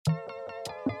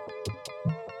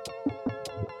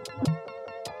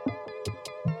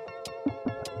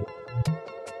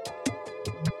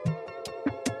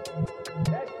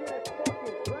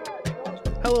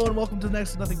Hello and welcome to the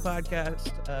Next to Nothing podcast,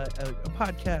 a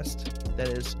podcast that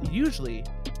is usually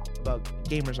about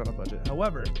gamers on a budget.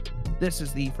 However, this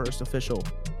is the first official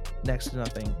Next to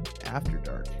Nothing After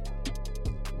Dark.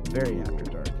 Very After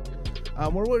Dark.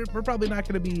 We're probably not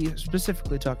going to be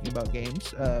specifically talking about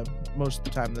games most of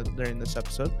the time during this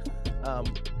episode.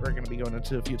 We're going to be going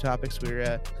into a few topics.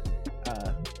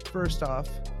 First off,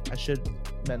 I should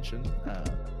mention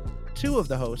two of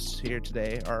the hosts here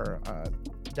today are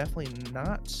definitely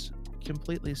not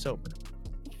completely sober.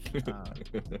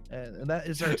 And that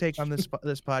is our take on this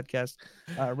podcast.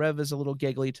 Rev is a little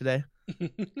giggly today.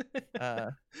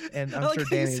 And I'm like sure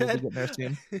Danny will be getting there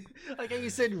soon. Like how you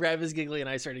said Rev is giggly and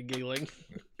I started giggling.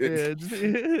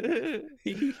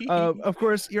 Of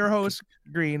course, your host,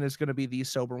 Green, is going to be the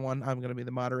sober one. I'm going to be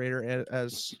the moderator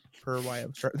as per why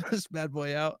I'm starting this bad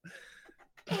boy out.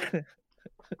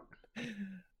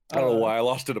 I don't know why I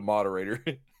lost it a moderator.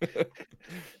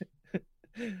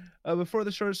 Before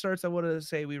the show starts, I want to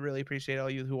say we really appreciate all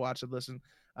you who watch and listen.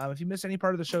 If you miss any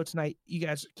part of the show tonight, you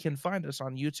guys can find us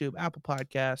on YouTube, Apple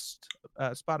Podcasts,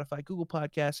 Spotify, Google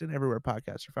Podcasts, and everywhere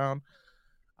podcasts are found.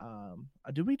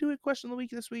 Did we do a question of the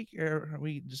week this week, or are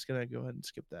we just going to go ahead and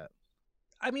skip that?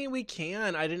 I mean, we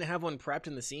can. I didn't have one prepped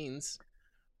in the scenes.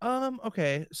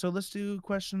 Okay, so let's do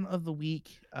question of the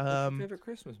week. What's your favorite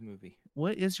Christmas movie?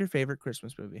 What is your favorite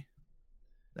Christmas movie?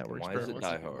 That works. Why is it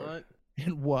Die Hard?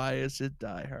 And why is it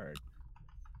Die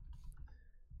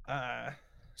Hard?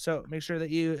 So make sure that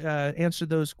you answer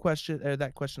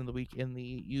that question of the week in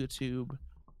the YouTube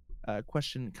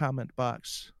question comment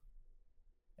box,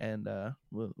 and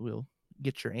we'll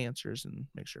get your answers and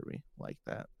make sure we like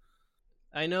that.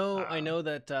 I know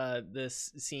that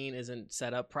this scene isn't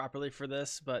set up properly for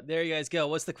this, but there you guys go.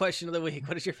 What's the question of the week?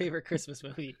 What is your favorite Christmas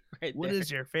movie? What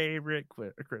is your favorite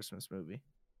Christmas movie?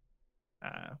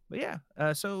 But yeah.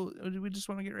 So do we just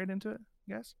want to get right into it,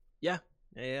 guys? Yeah.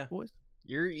 Boys,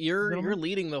 you're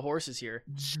leading the horses here,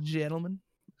 gentlemen.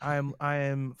 I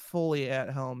am fully at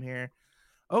helm here.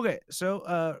 Okay,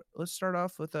 so let's start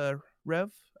off with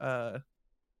Rev.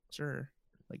 Sir,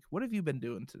 like, what have you been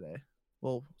doing today?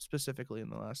 Well, specifically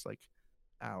in the last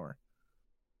hour.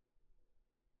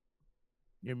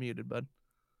 You're muted, bud.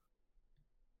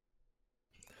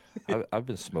 I've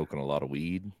been smoking a lot of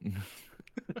weed.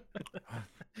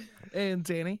 And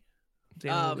Danny,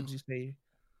 what did you say?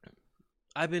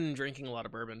 I've been drinking a lot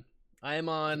of bourbon. I am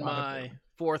on my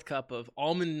fourth cup of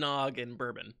almond nog and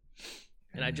bourbon,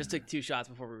 and I just took 2 shots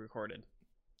before we recorded.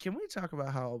 Can we talk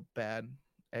about how bad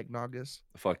eggnog is?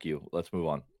 Fuck you. Let's move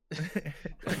on.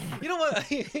 You know what?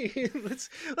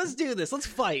 let's do this. Let's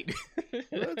fight.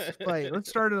 Let's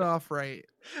start it off right.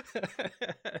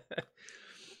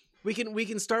 We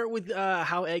can start with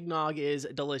how eggnog is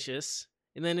delicious,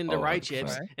 and then into rye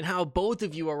chips, and how both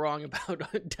of you are wrong about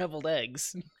deviled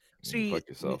eggs. See,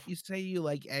 you say you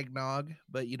like eggnog,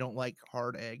 but you don't like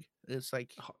hard egg. It's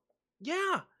like,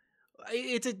 yeah,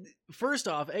 first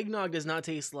off, eggnog does not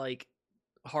taste like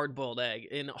hard-boiled egg,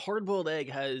 and hard-boiled egg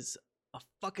has a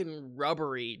fucking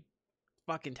rubbery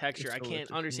fucking texture. I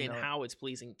can't understand how it's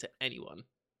pleasing to anyone.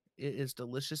 It is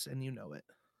delicious, and you know it.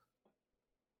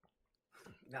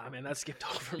 Nah, man, that skipped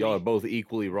over me. Y'all are both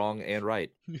equally wrong and right.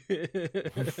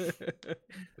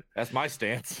 That's my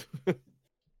stance. All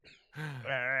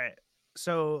right.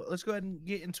 So let's go ahead and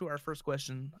get into our first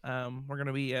question. We're going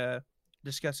to be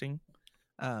discussing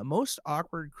most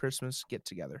awkward Christmas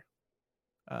get-together.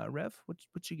 Rev,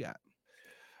 what you got?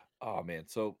 Oh, man.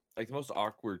 So, like, the most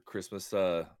awkward Christmas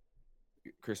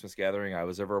gathering I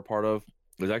was ever a part of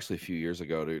was actually a few years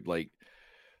ago, dude. Like,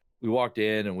 we walked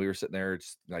in and we were sitting there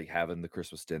just like having the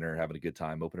Christmas dinner, having a good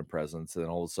time, opening presents. And then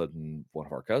all of a sudden, one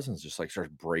of our cousins just like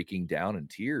started breaking down in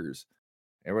tears.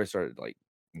 Everybody started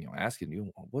asking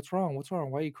you, what's wrong? What's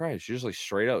wrong? Why are you crying? She just like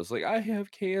straight up was like, I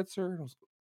have cancer. And I was,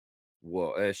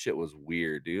 whoa, that shit was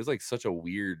weird, dude. It was like such a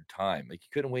weird time. Like, you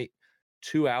couldn't wait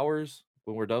 2 hours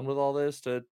when we're done with all this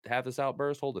to have this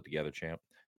outburst. Hold it together, champ.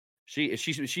 She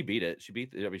beat it. She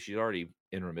beat it. I mean, she's already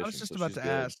in remission. I was just about to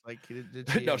ask, like, did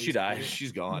she no, she died.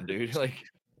 She's gone, dude. Like,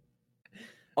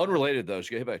 unrelated though.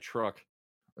 She got hit by a truck.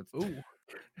 Ooh.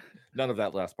 None of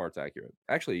that last part's accurate.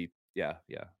 Actually, yeah.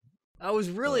 I was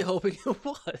really hoping it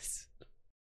was.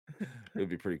 It would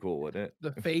be pretty cool, wouldn't it?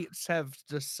 The fates have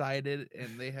decided,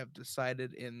 and they have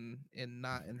decided in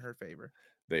not in her favor.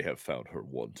 They have found her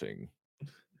wanting.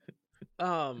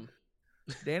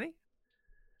 Danny?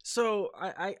 So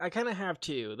I kind of have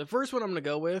 2. The first one I'm gonna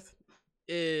go with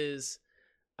is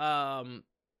the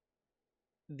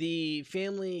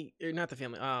family, or not the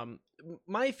family.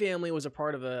 My family was a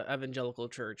part of a evangelical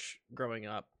church growing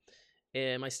up,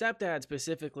 And my stepdad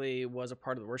specifically was a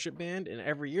part of the worship band, and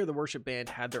every year the worship band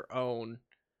had their own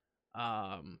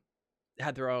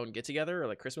get together or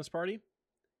like Christmas party.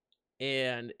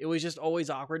 And it was just always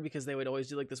awkward because they would always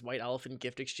do like this white elephant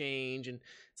gift exchange, and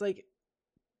it's like,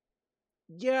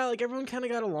 yeah, like everyone kind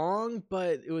of got along,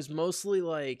 but it was mostly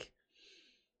like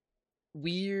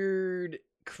weird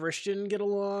Christian get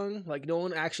along. Like no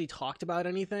one actually talked about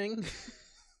anything.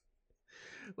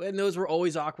 And those were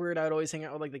always awkward. I would always hang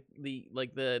out with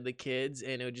like the kids,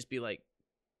 and it would just be like,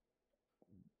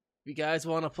 you guys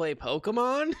want to play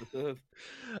Pokemon?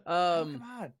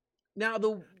 Pokemon. Now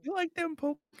you like them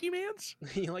Pokemans?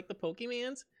 You like the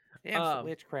Pokemans? Yeah,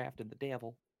 witchcraft and the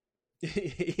devil.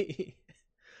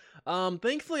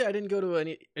 Thankfully I didn't go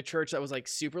to a church that was like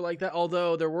super like that,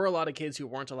 although there were a lot of kids who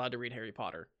weren't allowed to read Harry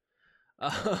Potter.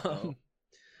 That's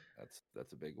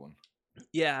a big one.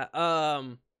 Yeah,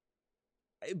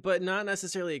 but not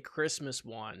necessarily a Christmas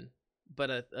one, but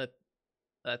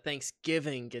a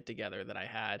Thanksgiving get together that I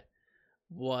had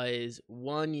was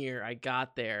one year I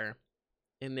got there,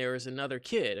 and there was another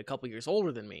kid a couple years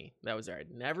older than me that was there. I'd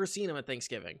never seen him at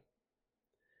Thanksgiving.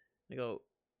 I go,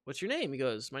 "What's your name?" He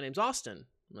goes, "My name's Austin."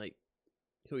 I'm like,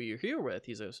 "Who are you here with?"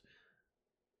 He says,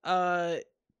 well,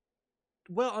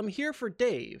 I'm here for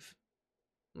Dave."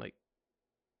 I'm like,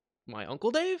 "My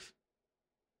Uncle Dave?"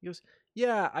 He goes,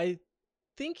 "Yeah, I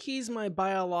think he's my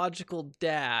biological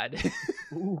dad."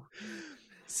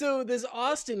 So this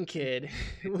Austin kid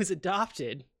was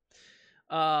adopted,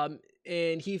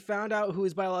 and he found out who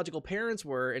his biological parents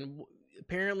were, and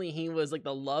apparently he was like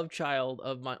the love child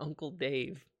of my Uncle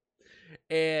Dave.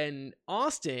 And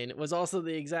Austin was also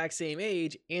the exact same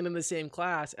age and in the same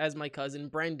class as my cousin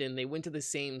Brendan. They went to the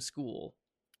same school.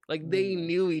 Like they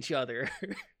knew each other.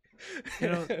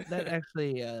 That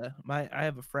actually I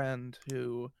have a friend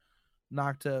who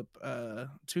knocked up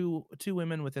two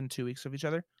women within 2 weeks of each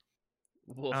other.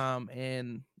 Wolf.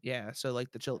 And yeah, so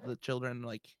like the children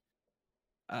like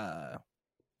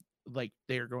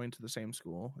they're going to the same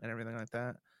school and everything like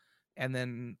that. And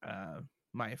then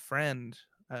my friend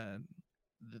the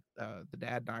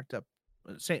dad knocked up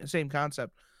same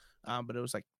concept, but it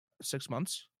was like 6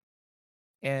 months.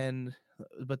 And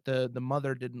but the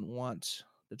mother didn't want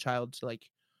the child to like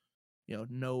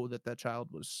know that child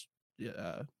was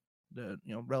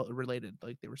related,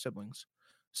 like they were siblings.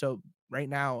 So right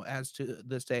now, as to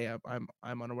this day, I'm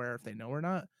unaware if they know or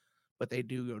not, but they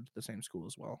do go to the same school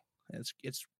as well. And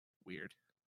it's weird.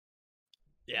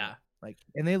 Yeah. Like,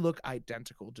 and they look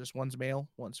identical. Just one's male,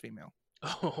 one's female.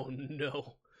 Oh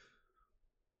no.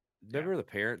 Remember the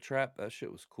Parent Trap? That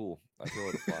shit was cool. I feel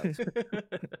it applies.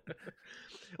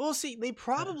 Well, see, they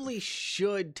probably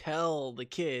should tell the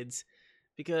kids,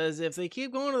 because if they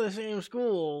keep going to the same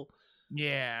school.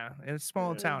 Yeah, it's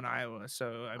small town Iowa,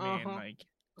 so I mean, like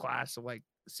class of like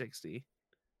 60.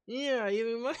 Yeah,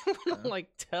 you might want to like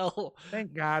tell.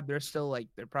 Thank God they're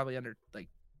probably under like,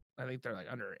 I think they're like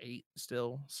under 8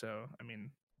 still. So I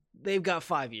mean, they've got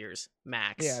 5 years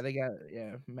max. Yeah, they got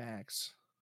max.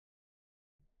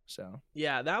 So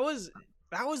yeah, that was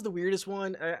the weirdest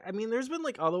one. I mean, there's been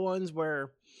like other ones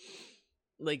where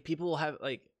like people have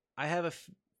like, I have a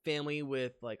family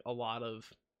with like a lot of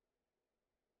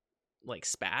like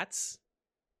spats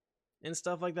and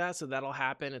stuff like that, so that'll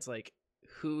happen. It's like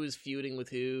who's feuding with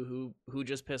who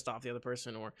just pissed off the other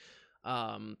person, or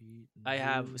I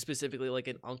have specifically like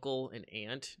an uncle and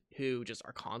aunt who just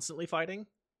are constantly fighting,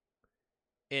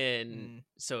 and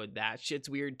so that shit's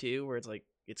weird too, where it's like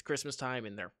it's Christmas time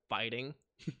and they're fighting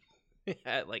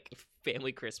at like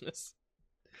family Christmas.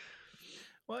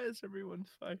 Why is everyone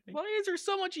fighting? Why is there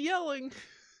so much yelling?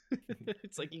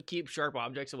 It's like you keep sharp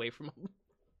objects away from them.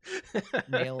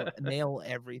 nail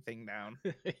everything down.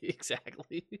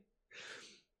 Exactly.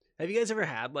 Have you guys ever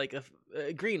had like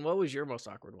a Green? What was your most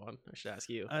awkward one? I should ask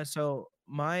you. So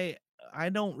I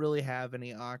don't really have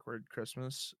any awkward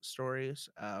Christmas stories.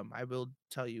 I will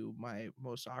tell you my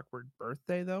most awkward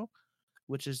birthday though,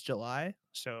 which is July.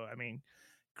 So I mean,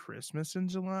 Christmas in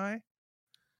July.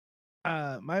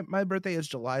 My birthday is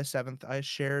July 7th. I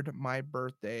shared my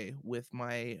birthday with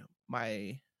my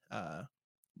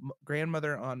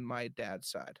grandmother on my dad's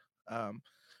side.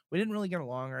 We didn't really get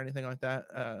along or anything like that.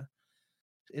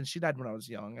 And she died when I was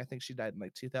young. I think she died in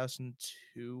like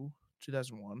 2002,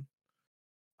 2001.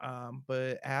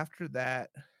 But after that,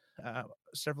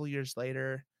 several years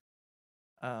later,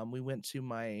 we went to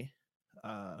my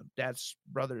dad's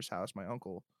brother's house, my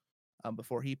uncle,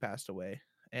 before he passed away.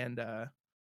 And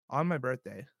on my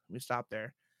birthday, we stopped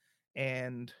there,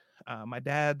 and my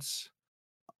dad's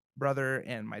brother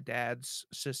and my dad's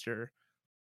sister,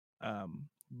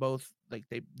 both like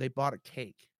they bought a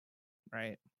cake,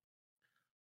 right?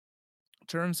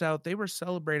 turns out they were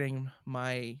celebrating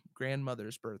my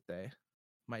grandmother's birthday,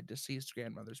 my deceased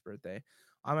grandmother's birthday,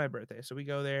 on my birthday. So we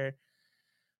go there.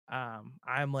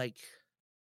 I'm like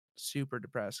super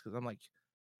depressed because I'm like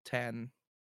 10,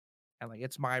 and like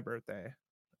it's my birthday,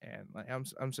 and like I'm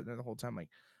sitting there the whole time like,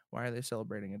 why are they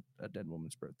celebrating a dead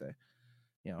woman's birthday?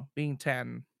 You know, being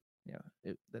 10, you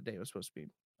know, the day was supposed to be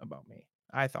about me,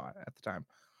 I thought at the time.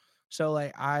 So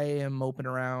like I am moping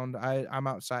around. I'm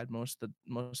outside most of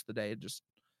the day, just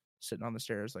sitting on the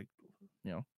stairs, like,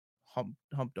 you know,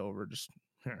 humped over, just.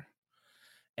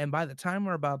 And by the time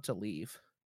we're about to leave,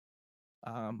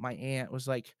 my aunt was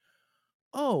like,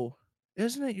 "Oh,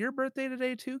 isn't it your birthday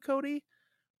today too, Cody?"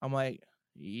 I'm like,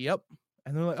 "Yep."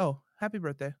 And they're like, "Oh, happy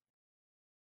birthday."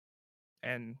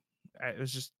 And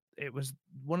it was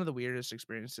one of the weirdest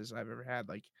experiences I've ever had.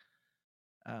 Like,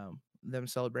 them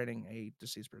celebrating a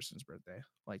deceased person's birthday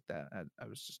like that. I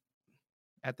was just,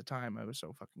 at the time, I was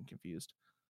so fucking confused.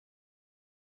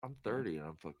 I'm 30 and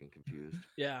I'm fucking confused.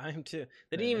 Yeah, I am too.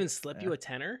 They didn't even slip you a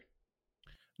tenner?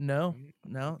 No,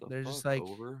 What no, the they're just fuck, like,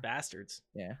 over? Bastards.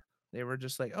 yeah, they were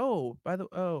just like, "Oh,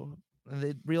 and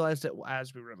they realized it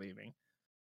as we were leaving,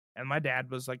 and my dad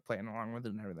was like playing along with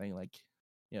it and everything, like,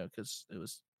 you know, because it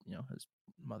was, you know, his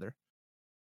mother.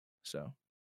 So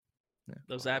yeah,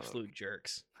 Those Fuck. absolute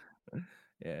jerks.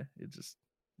 yeah, it just,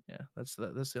 yeah, that's the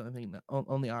only thing, the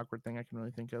only awkward thing I can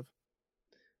really think of.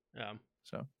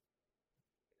 So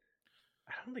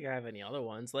I don't think I have any other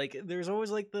ones. Like, there's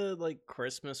always like the like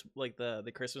Christmas, like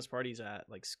the Christmas parties at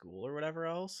like school or whatever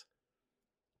else.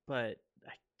 But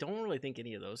I don't really think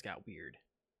any of those got weird.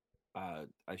 I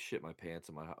shit my pants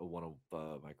in one of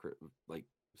my like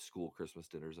school Christmas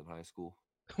dinners in high school.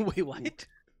 Wait, what?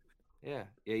 Yeah,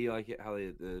 you like it how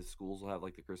the schools will have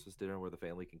like the Christmas dinner where the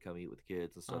family can come eat with the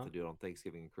kids and stuff. Uh-huh. They do it on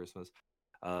Thanksgiving and Christmas.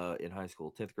 In high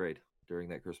school, 10th grade, during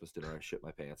that Christmas dinner, I shit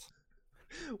my pants.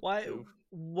 Why?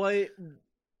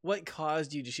 What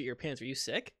caused you to shit your pants? Were you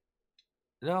sick?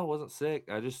 No, I wasn't sick.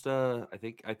 I just I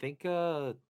think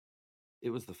it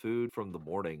was the food from the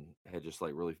morning had just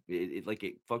like really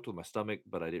it fucked with my stomach,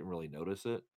 but I didn't really notice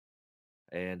it.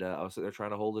 And I was sitting there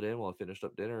trying to hold it in while I finished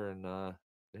up dinner, and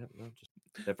yeah, no, just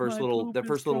that first little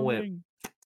wimp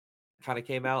kind of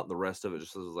came out, and the rest of it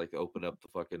just was like open up the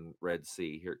fucking Red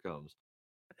Sea. Here it comes.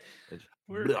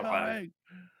 We're coming.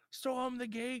 Storm the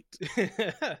gate.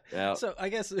 Yeah. So I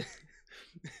guess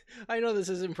I know this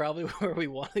isn't probably where we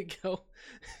want to go,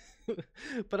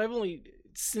 but I've only,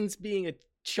 since being a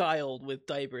child with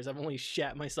diapers, I've only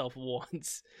shat myself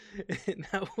once, and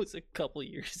that was a couple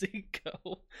years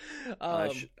ago.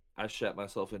 I shat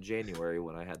myself in January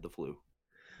when I had the flu.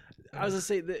 I was gonna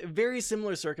say very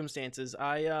similar circumstances.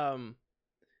 I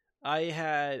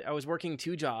was working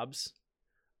 2 jobs.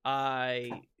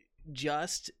 I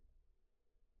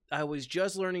was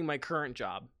just learning my current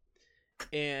job,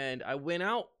 and I went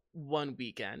out one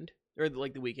weekend, or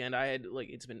like the weekend. I had like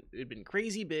it'd been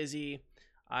crazy busy.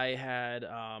 I had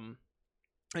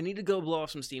I need to go blow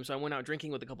off some steam, so I went out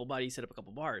drinking with a couple buddies, set up a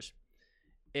couple bars,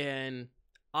 and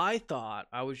I thought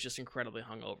I was just incredibly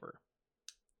hungover.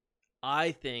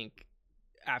 I think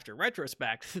after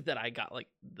retrospect that I got like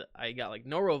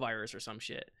norovirus or some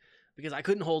shit, because I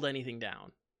couldn't hold anything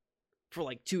down for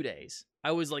like 2 days.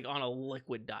 I was like on a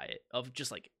liquid diet of just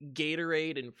like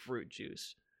Gatorade and fruit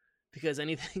juice, because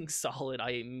anything solid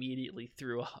I immediately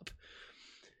threw up.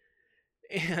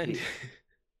 And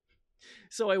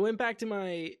so I went back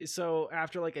to so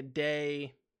after like a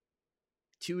day,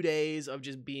 2 days of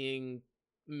just being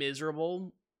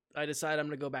miserable, I decided I'm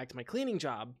going to go back to my cleaning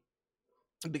job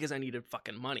because I needed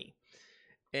fucking money.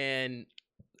 And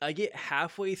I get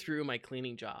halfway through my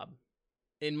cleaning job,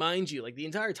 and mind you, like the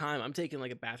entire time I'm taking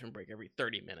like a bathroom break every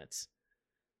 30 minutes.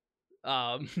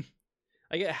 I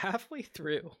get halfway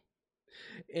through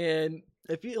and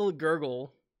I feel a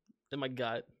gurgle in my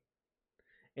gut,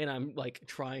 and I'm like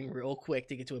trying real quick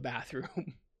to get to a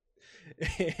bathroom,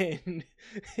 and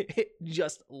it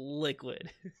just liquid.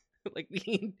 Like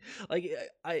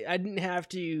I didn't have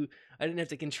to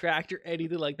contract or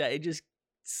anything like that. It just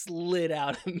slid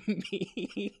out of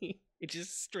me. It's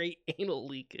just straight anal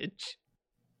leakage.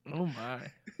 Oh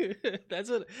my. That's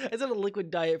what a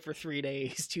liquid diet for 3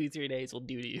 days, 2-3 days will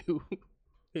do to you.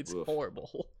 It's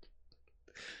horrible.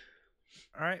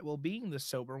 All right. Well, being the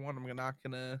sober one,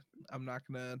 I'm not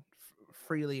gonna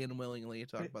freely and willingly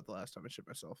talk about the last time I shit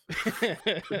myself.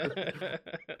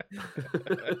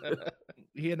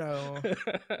 You know.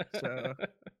 So.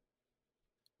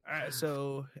 All right.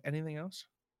 So, anything else?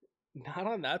 Not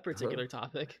on that particular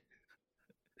topic.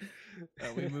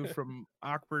 We move from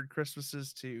awkward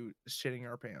Christmases to shitting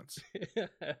our pants.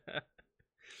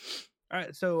 All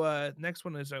right, so next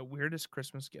one is a weirdest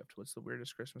Christmas gift. What's the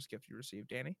weirdest Christmas gift you received,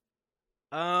 Danny?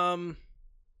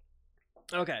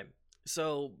 Okay,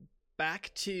 so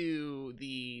back to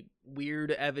the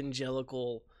weird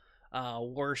evangelical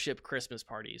worship Christmas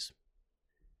parties.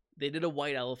 They did a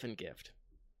white elephant gift,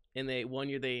 and one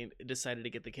year they decided to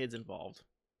get the kids involved,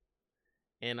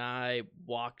 and I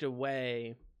walked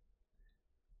away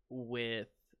with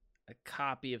a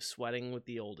copy of Sweating with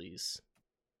the Oldies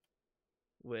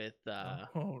with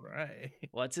all right,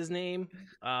 what's his name?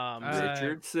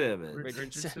 Richard Simmons.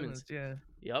 Richard Simmons. Yeah.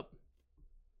 Yep.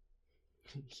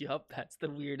 Yep, that's the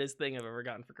weirdest thing I've ever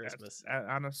gotten for Christmas.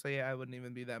 Honestly, I wouldn't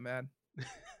even be that mad.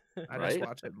 I Right? just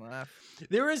watch it and laugh.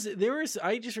 There was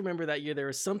I just remember that year there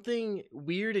was something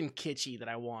weird and kitschy that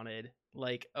I wanted.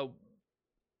 Like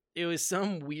it was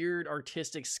some weird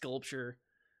artistic sculpture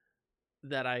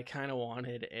that I kind of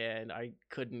wanted and I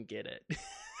couldn't get it.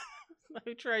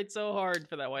 I tried so hard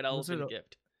for that white elephant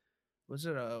gift. Was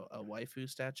it a waifu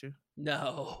statue?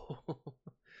 No.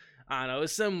 I don't know. It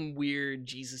was some weird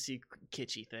Jesus-y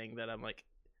kitschy thing that I'm like,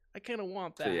 I kind of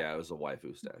want that. So yeah, it was a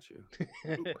waifu statue.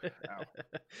 Wow.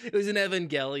 It was an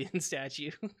Evangelion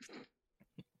statue.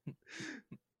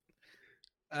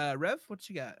 Rev, what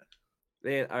you got?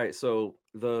 Man, all right. So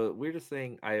the weirdest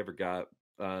thing I ever got,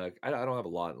 I don't have a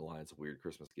lot in lines of weird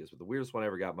Christmas gifts, but the weirdest one I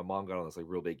ever got, my mom got on this like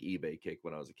real big eBay kick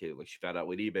when I was a kid. Like she found out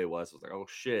what eBay was. I was like, oh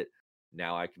shit,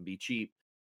 now I can be cheap.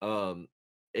 And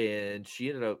she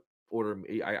ended up ordering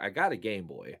me. I got a Game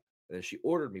Boy, and then she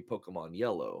ordered me Pokemon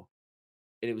Yellow,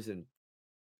 and it was in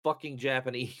fucking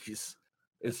Japanese.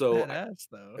 And so Badass,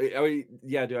 though. I mean,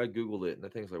 yeah, dude, I googled it, and the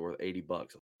thing's like worth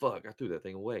 $80. Fuck, I threw that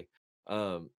thing away.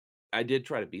 I did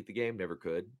try to beat the game, never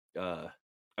could. I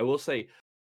will say,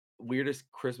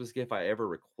 weirdest Christmas gift I ever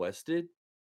requested,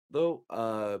 though.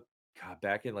 God,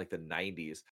 back in like the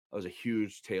 90s, I was a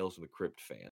huge Tales from the Crypt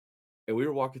fan, and we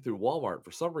were walking through Walmart.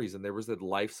 For some reason, there was a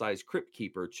life-size Crypt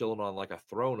Keeper chilling on like a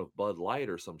throne of Bud Light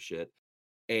or some shit,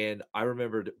 and I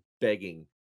remembered begging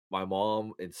my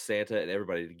mom and Santa and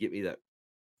everybody to get me that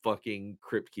fucking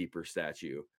Crypt Keeper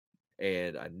statue,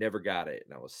 and I never got it,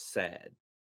 and I was sad.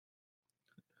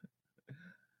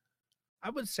 I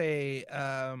would say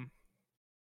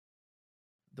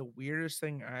the weirdest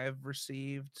thing I've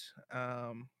received,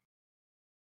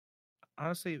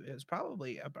 honestly, is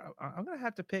probably about. I'm gonna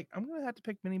have to pick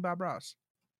Mini Bob Ross.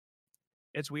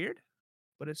 It's weird,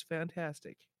 but it's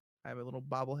fantastic. I have a little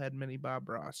bobblehead Mini Bob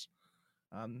Ross.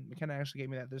 McKenna actually gave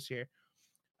me that this year.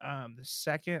 The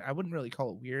second, I wouldn't really call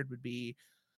it weird, would be,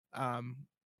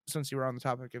 since you were on the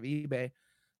topic of eBay,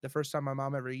 the first time my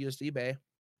mom ever used eBay,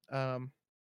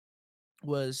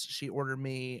 was she ordered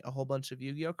me a whole bunch of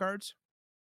Yu-Gi-Oh cards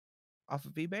off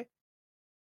of eBay.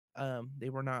 They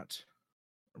were not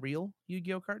real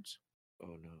Yu-Gi-Oh cards. Oh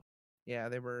no. Yeah,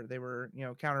 they were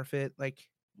counterfeit, like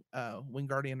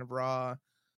Wingardium of Ra,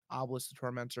 Obelisk the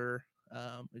Tormentor,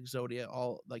 Exodia,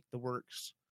 all like the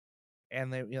works.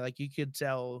 And they like you could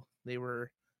tell they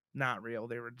were not real.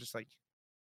 They were just like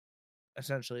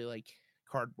essentially like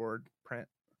cardboard print.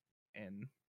 And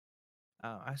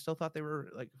I still thought they were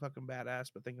like fucking badass,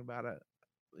 but thinking about it,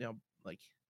 like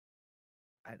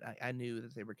I knew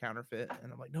that they were counterfeit,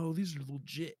 and I'm like, no, these are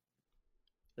legit.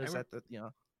 There's that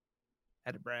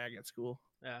had to brag at school.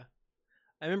 Yeah,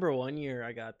 I remember one year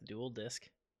I got the dual disc.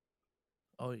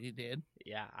 Oh, you did?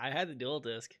 Yeah, I had the dual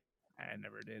disc. I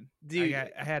never did. Dude, I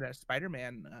had a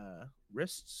Spider-Man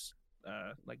wrists,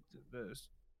 like the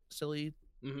silly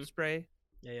spray.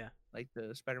 Yeah. Like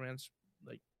the Spider-Man's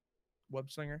like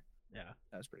web slinger. Yeah,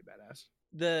 that was pretty badass.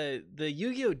 The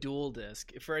Yu-Gi-Oh dual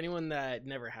disc, for anyone that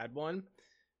never had one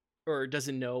or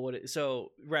doesn't know what it.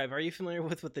 So, Rev, are you familiar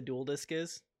with what the dual disc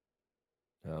is?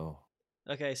 No.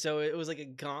 Okay, so it was like a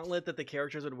gauntlet that the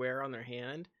characters would wear on their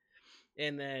hand,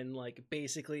 and then like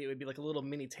basically it would be like a little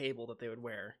mini table that they would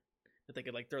wear that they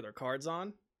could like throw their cards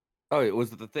on. Oh,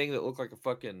 was it the thing that looked like a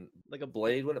fucking like a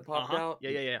blade when it popped out?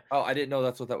 Yeah. Oh, I didn't know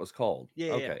that's what that was called.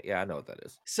 Yeah. Okay, yeah, I know what that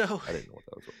is. So I didn't know what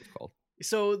that was called.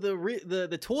 So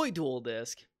the toy dual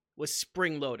disc was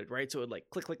spring loaded, right? So it would like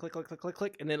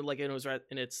click, and then like it was right,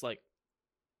 and it's like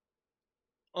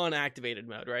unactivated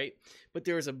mode, right? But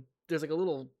there's like a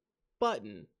little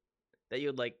button that you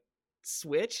would like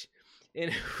switch,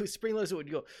 and spring loaded, so it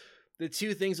would go. The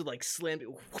two things would like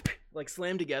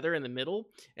slam together in the middle,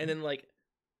 and then like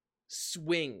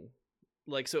swing,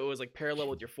 like so it was like parallel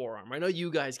with your forearm. I know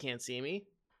you guys can't see me.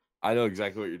 I know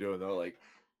exactly what you're doing though. Like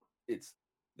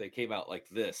they came out like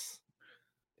this.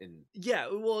 Yeah,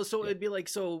 well, so it'd be like,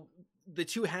 so the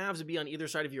two halves would be on either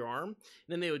side of your arm, and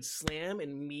then they would slam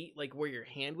and meet like where your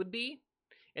hand would be,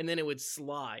 and then it would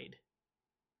slide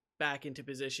back into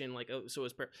position, like so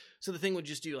so the thing would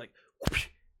just do like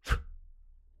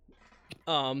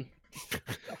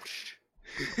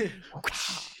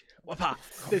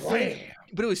the thing,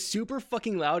 but it was super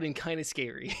fucking loud and kind of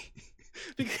scary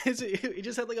because it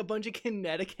just had like a bunch of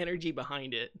kinetic energy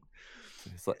behind it.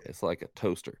 It's like a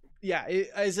toaster. Yeah,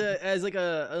 as like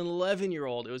an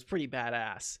 11-year-old, it was pretty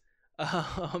badass.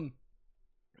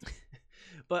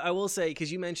 But I will say,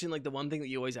 because you mentioned like the one thing that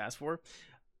you always ask for,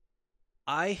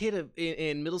 I hit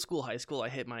in middle school, high school, I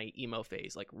hit my emo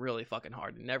phase like really fucking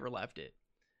hard and never left it.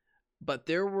 But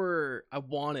I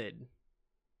wanted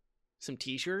some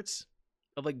t-shirts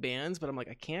of like bands, but I'm like,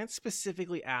 I can't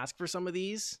specifically ask for some of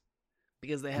these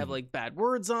because they have like bad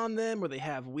words on them or they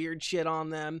have weird shit on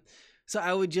them. So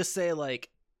I would just say like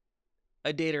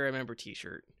a Day to Remember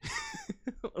t-shirt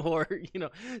or,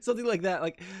 something like that,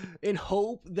 like in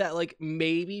hope that like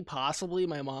maybe possibly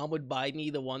my mom would buy me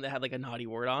the one that had like a naughty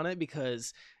word on it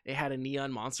because it had a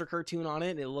Neon Monster cartoon on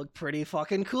it and it looked pretty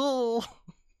fucking cool.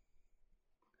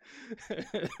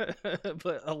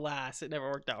 But alas, it never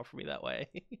worked out for me that way.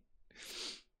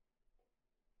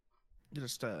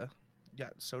 Just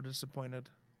got so disappointed.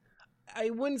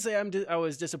 I wouldn't say I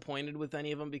was disappointed with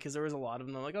any of them because there was a lot of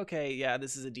them. I'm like, okay, yeah,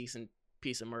 this is a decent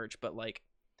piece of merch, but like,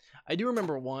 I do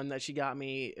remember one that she got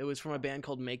me. It was from a band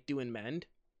called Make Do and Mend,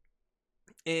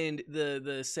 and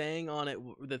the saying on it,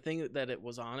 the thing that it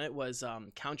was on it was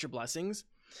 "Count your blessings,"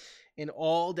 and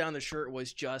all down the shirt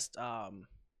was just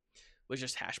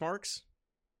hash marks,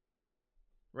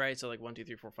 right? So like 1, 2,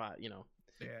 3, 4, 5,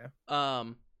 Yeah.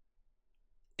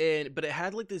 But it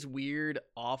had like this weird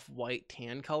off-white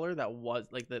tan color that was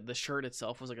like the shirt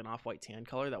itself was like an off-white tan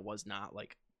color that was not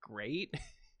like great.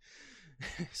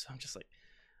 So I'm just like,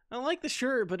 I like the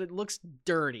shirt, but it looks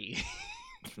dirty.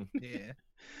 Yeah.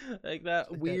 Like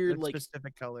that like weird that like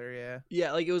specific color, yeah.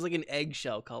 Yeah, like it was like an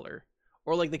eggshell color.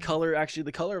 Or like the color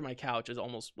of my couch is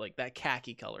almost like that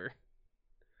khaki color.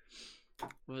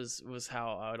 Was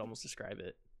how I would almost describe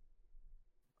it.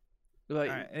 But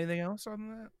All right, anything else on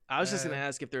that? I was just gonna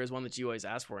ask if there was one that you always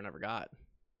asked for and never got.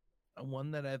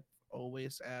 One that I've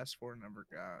always asked for and never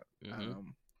got.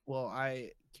 Mhm. Well,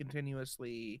 I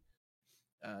continuously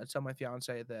tell my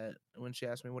fiance that when she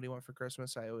asks me what do you want for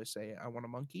Christmas, I always say I want a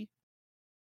monkey,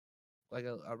 like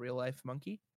a real life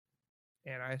monkey,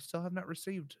 and I still have not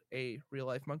received a real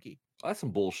life monkey. That's some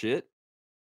bullshit.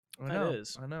 I That know,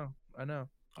 is. I know.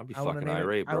 I'd be I wanna fucking name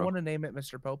irate, it, I bro. want to name it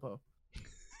Mr. Popo.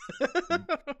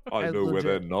 I know where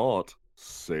they're legit. not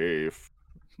safe.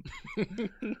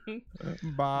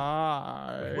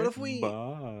 Bye. What if we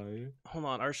Bye. hold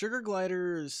on? Our sugar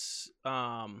gliders,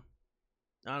 I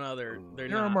don't know. They're You're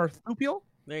a not. marsupial?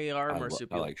 They are I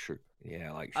marsupial. like sugar. Yeah,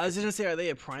 I like. I was sugar. gonna say, are they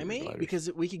a primate? gliders.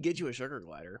 Because we could get you a sugar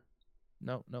glider.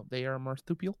 No, they are a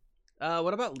marsupial.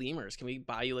 What about lemurs? Can we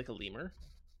buy you like a lemur?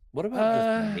 What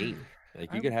about just me?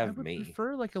 Like you could I have would me.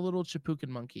 prefer like a little Chipukin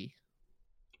monkey.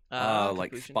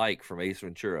 Like Capuchin. Spike from Ace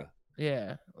Ventura.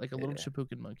 Yeah, like a little Yeah.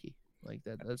 Chipukin monkey. Like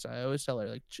that. That's I always tell her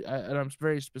like, and I'm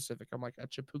very specific. I'm like a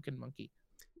Chipukin monkey.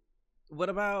 What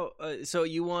about? So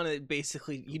you want to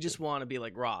basically, you just want to be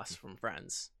like Ross from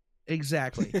Friends.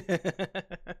 Exactly.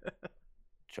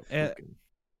 Chapukin.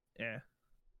 Yeah.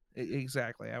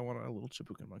 Exactly. I want a little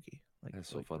Chipukin monkey. Like That's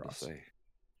so like fun Ross. to say.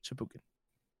 Chipukin.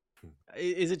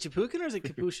 Is it Chapukin or is it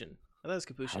Capuchin? I thought it was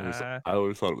Capuchin. I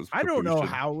always thought it was. I don't know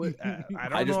Capuchin. how it. I I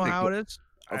don't just know think how it is.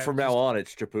 From now on,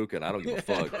 it's Chapukin. I don't give a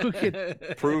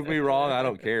fuck. Prove me wrong. I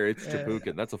don't care. It's Yeah.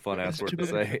 Chapukin. That's a fun ass It's word to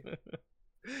say.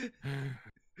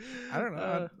 I don't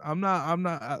know. I'm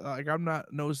not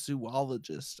no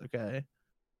zoologist. Okay.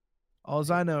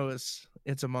 All I know is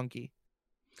it's a monkey.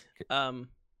 Um.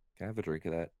 Can I have a drink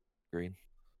of that, Green?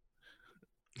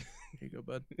 Here you go,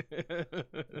 bud.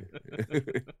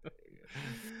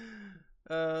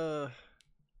 All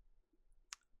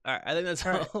right, I think that's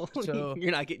All right, all. so-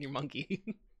 You're not getting your monkey.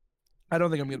 I don't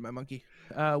think I'm getting my monkey.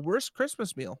 Worst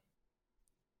Christmas meal.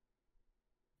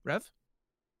 Rev?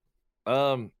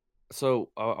 So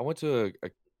I went to a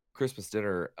Christmas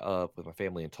dinner with my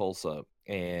family in Tulsa,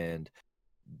 and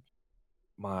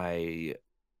my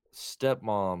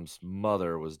stepmom's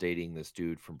mother was dating this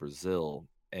dude from Brazil,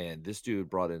 and this dude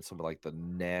brought in some of like the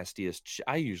nastiest.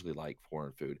 I usually like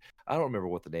foreign food. I don't remember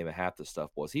what the name of half the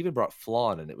stuff was. He even brought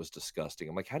flan, and it was disgusting.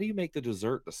 I'm like, how do you make the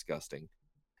dessert disgusting?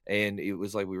 And it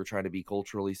was like we were trying to be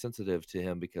culturally sensitive to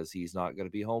him because he's not going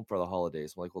to be home for the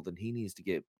holidays. I'm like, well, then he needs to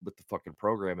get with the fucking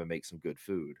program and make some good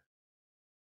food.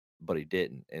 But he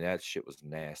didn't, and that shit was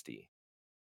nasty.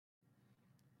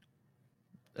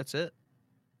 That's it.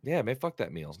 Yeah, man, fuck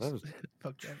that meal. That was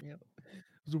Fuck that meal. It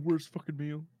was the worst fucking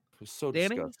meal. so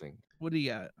Danny? disgusting. What do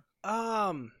you got?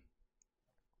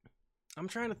 I'm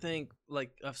trying to think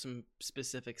like of some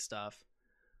specific stuff.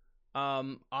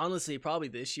 Honestly, probably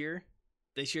this year.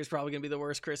 This year's probably gonna be the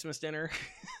worst Christmas dinner.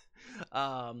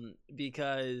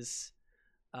 Because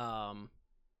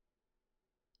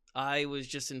I was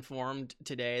just informed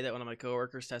today that one of my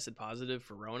coworkers tested positive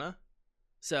for Rona.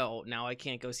 So now I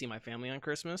can't go see my family on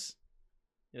Christmas.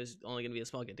 It was only going to be a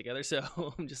small get together. So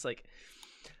I'm just like,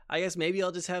 I guess maybe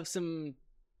I'll just have some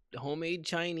homemade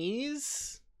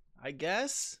Chinese, I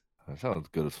guess. That sounds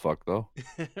good as fuck, though.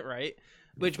 Right.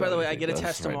 Which, by the way, I get a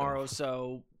test right tomorrow. now.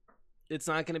 So it's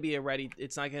not going to be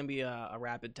it's not going to be a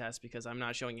rapid test because I'm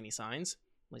not showing any signs.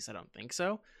 At least I don't think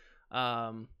so.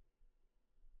 But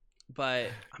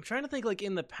I'm trying to think like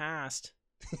in the past.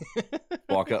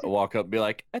 walk up and be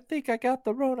like, I think I got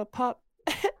the Rona pop.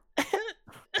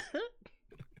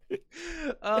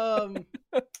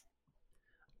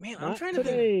 Man, I'm trying to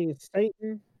think.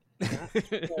 Satan.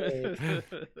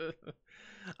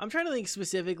 I'm trying to think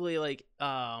specifically like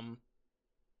I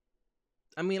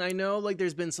mean, I know like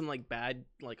there's been some like bad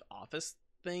like office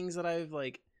things that I've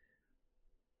like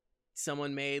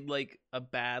someone made like a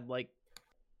bad like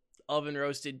oven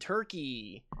roasted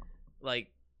turkey like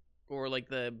or like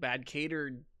the bad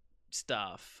catered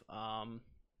stuff. I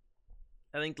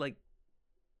think like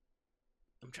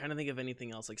I'm trying to think of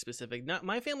anything else like specific. Not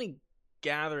my family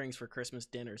gatherings for Christmas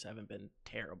dinners haven't been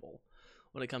terrible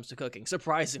when it comes to cooking,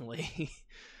 surprisingly.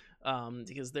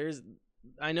 Because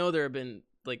I know there have been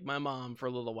like my mom for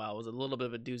a little while was a little bit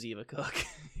of a doozy of a cook.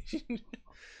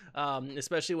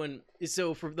 Especially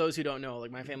so for those who don't know,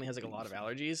 like my family has like a lot of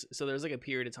allergies. So there's like a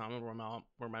period of time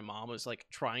where my mom was like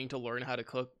trying to learn how to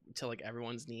cook to like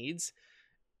everyone's needs.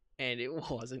 And it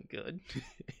wasn't good.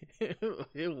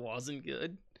 It wasn't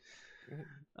good.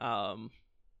 But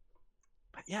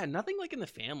yeah, nothing like in the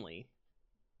family.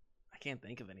 I can't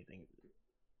think of anything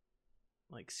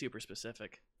like super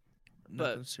specific.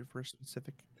 Nothing super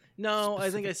specific. No, I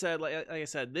think I said like I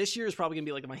said, this year is probably gonna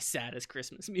be like my saddest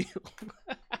Christmas meal.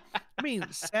 I mean,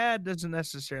 sad doesn't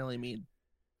necessarily mean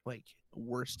like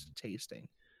worst tasting.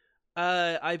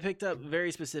 I picked up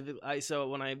very specific. So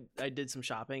when I did some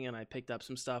shopping and I picked up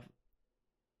some stuff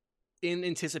in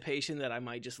anticipation that I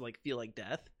might just like feel like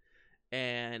death,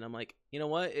 and I'm like, you know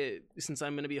what? Since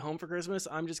I'm gonna be home for Christmas,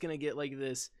 I'm just gonna get like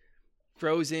this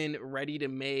frozen, ready to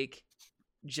make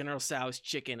General Tso's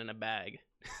chicken in a bag.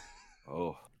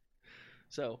 Oh,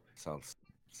 so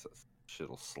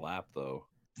shit'll slap though.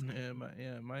 Yeah,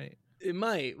 it might. It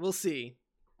might. We'll see.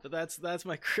 But that's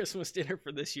my Christmas dinner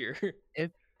for this year.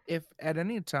 If at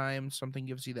any time something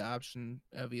gives you the option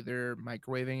of either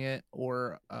microwaving it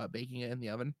or baking it in the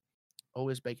oven,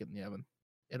 always bake it in the oven.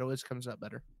 It always comes out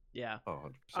better. Yeah. Oh,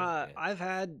 100%, yeah.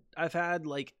 I've had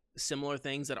like similar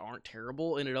things that aren't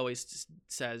terrible, and it always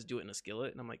says do it in a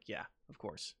skillet, and I'm like, yeah, of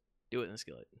course, do it in a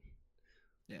skillet.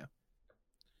 Yeah.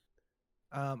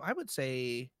 I would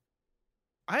say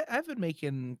I've been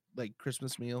making like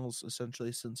Christmas meals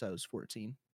essentially since I was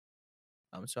 14.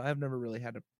 So I've never really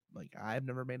had I've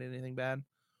never made anything bad.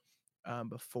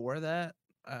 Before that,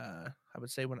 I would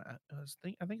say when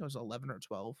I think I was 11 or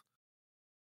 12.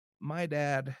 My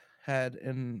dad had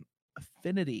an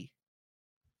affinity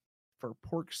for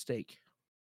pork steak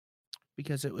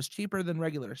because it was cheaper than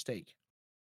regular steak,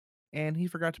 and he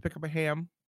forgot to pick up a ham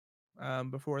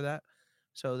before that.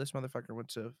 So this motherfucker went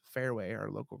to Fairway, our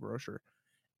local grocer,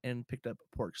 and picked up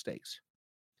pork steaks.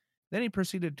 Then he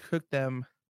proceeded to cook them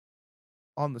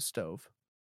on the stove,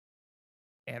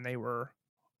 and they were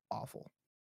awful.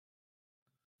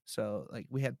 So like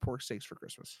we had pork steaks for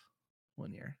Christmas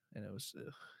one year, and it was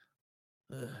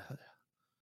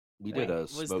we did a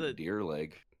smoked deer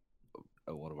leg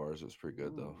at one of ours. It was pretty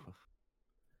good though.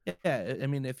 Yeah, I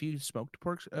mean, if you smoked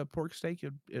pork steak,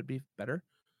 it'd be better.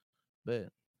 But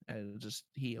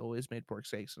he always made pork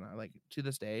steaks, and I like to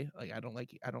this day, like I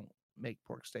don't make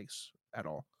pork steaks at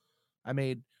all. I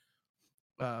made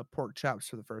pork chops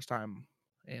for the first time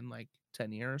in like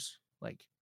 10 years, like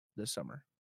this summer.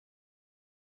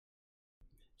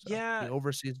 So yeah, he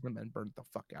overseasoned them and burned the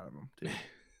fuck out of them too.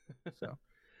 So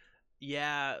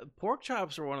yeah, pork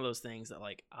chops are one of those things that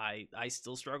like I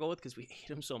still struggle with because we ate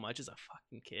them so much as a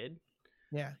fucking kid.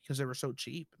 Yeah, because they were so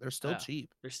cheap. They're still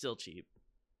cheap. They're still cheap.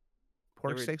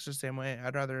 Pork steaks the same way.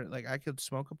 I'd rather I could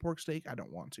smoke a pork steak. I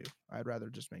don't want to. I'd rather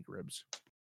just make ribs.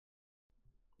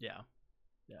 Yeah.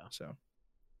 So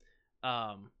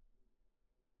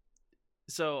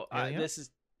this is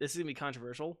gonna be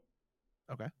controversial.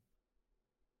 Okay.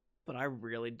 But I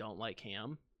really don't like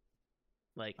ham.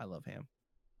 Like I love ham.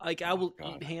 Like I will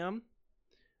eat ham,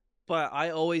 But I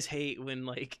always hate when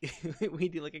like we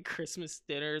do like a Christmas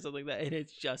dinner or something like that, and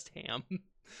it's just ham.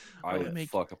 I would would make-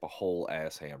 fuck up a whole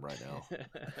ass ham right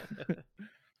now.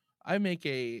 I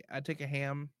take a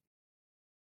ham.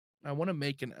 I want to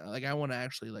make I want to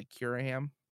actually like cure a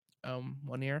ham,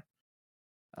 one year.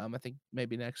 I think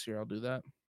maybe next year I'll do that.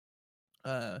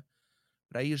 But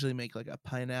I usually make like a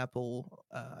pineapple.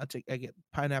 I get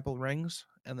pineapple rings,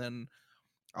 and then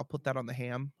I'll put that on the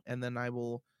ham, and then I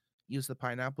will use the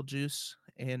pineapple juice,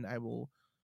 and I will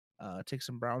take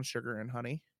some brown sugar and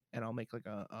honey, and I'll make like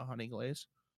a honey glaze.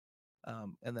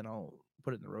 And then I'll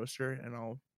put it in the roaster, and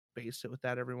I'll baste it with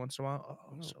that every once in a while.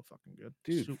 Oh, it's so fucking good,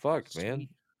 Dude, fuck, man. sweet,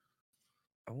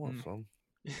 I want some.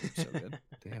 so good.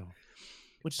 Damn.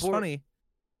 Which is Poor- funny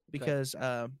because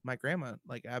my grandma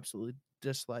like absolutely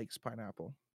dislikes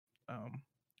pineapple.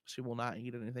 She will not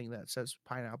eat anything that says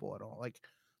pineapple at all. Like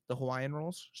the Hawaiian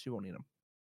rolls, she won't eat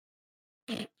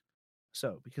them.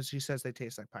 So because she says they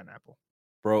taste like pineapple.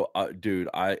 Bro, dude,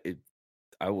 I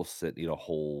will sit and eat a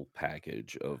whole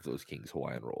package of those King's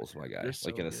Hawaiian rolls, my guy, They're so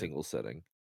like in a good. single sitting.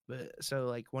 But so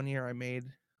like one year I made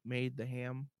the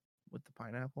ham with the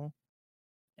pineapple,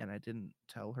 and I didn't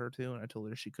tell her to, and I told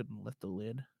her she couldn't lift the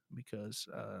lid because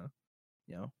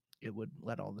it would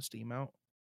let all the steam out.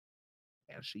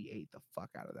 And she ate the fuck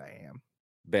out of that ham.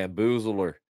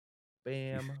 Bamboozler.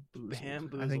 Bam, I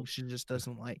Bamboozled. think she just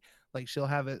doesn't like she'll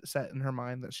have it set in her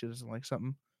mind that she doesn't like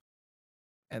something,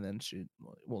 and then she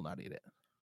will not eat it.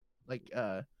 Like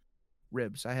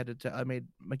ribs.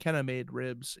 McKenna made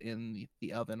ribs in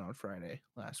the oven on Friday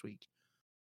last week.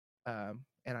 And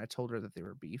I told her that they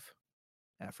were beef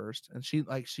at first, and she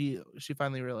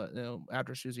finally realized,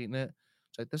 after she was eating it,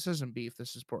 she's like, "This isn't beef,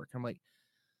 this is pork." I'm like,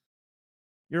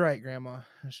 "You're right, Grandma."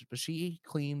 But she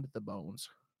cleaned the bones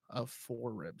of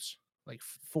 4 ribs, like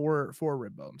four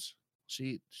rib bones.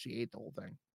 She ate the whole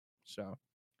thing. So,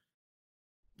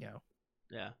 Yeah.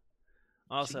 she-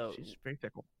 Also, she's very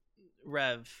fickle.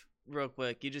 Rev, real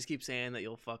quick, you just keep saying that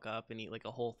you'll fuck up and eat like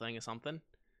a whole thing of something.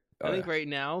 Oh, I think yeah. right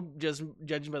now, just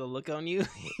judging by the look on you,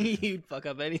 you'd fuck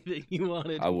up anything you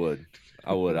wanted. I would.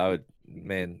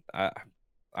 Man,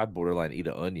 I'd borderline eat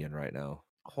an onion right now.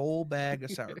 Whole bag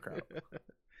of sauerkraut.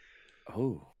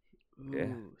 Oh, yeah.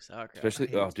 Ooh, sauerkraut. especially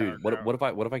hate dude, sauerkraut.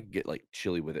 what if I could get like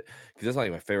chili with it? Because that's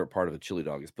like my favorite part of a chili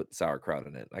dog is putting sauerkraut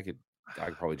in it. I could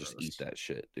probably just eat Gross. that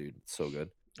shit, dude. It's so good.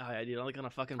 Oh, yeah, dude, like on a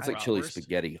fucking It's like chili bratwurst.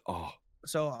 spaghetti. Oh,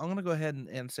 So I'm gonna go ahead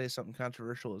and say something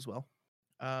controversial as well.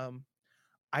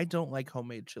 I don't like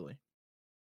homemade chili.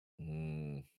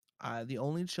 mm, The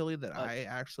only chili that Uh, I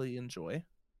actually enjoy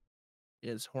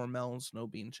is Hormel's no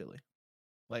bean chili.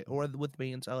 Or with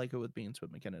beans. I like it with beans,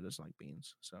 but McKenna doesn't like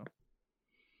beans. So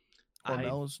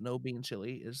Hormel's no bean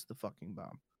chili is the fucking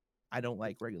bomb. I don't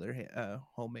like regular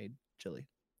homemade chili.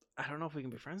 I don't know if we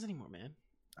can be friends anymore, man.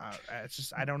 It's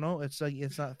just I don't know. It's like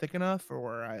it's not thick enough,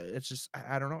 or it's just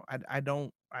I don't know. I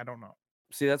don't know.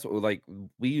 see, that's what like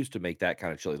we used to make that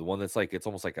kind of chili. The one that's like it's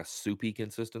almost like a soupy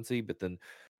consistency, but then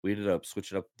we ended up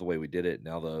switching up the way we did it.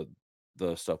 Now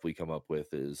the stuff we come up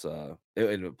with is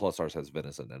and plus ours has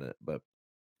venison in it, but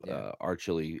Yeah. our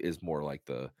chili is more like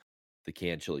the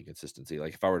canned chili consistency.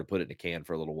 Like if I were to put it in a can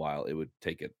for a little while, it would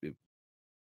take it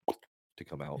to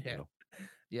come out. Yeah. You know?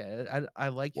 Yeah, I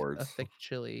like a Words. thick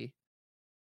chili.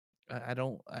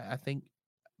 I think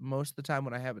most of the time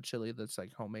when I have a chili that's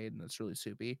like homemade and it's really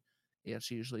soupy, it's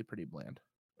usually pretty bland.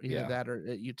 Either Yeah. that or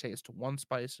you taste one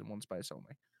spice and one spice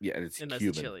only. Yeah, and it's And that's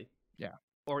cumin. the chili. Yeah.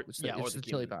 Or It's yeah, or it's the the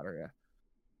chili cumin. powder. Yeah.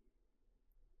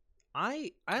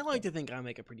 I like to think I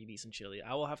make a pretty decent chili.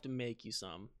 I will have to make you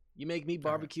some. You make me right.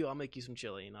 barbecue, I'll make you some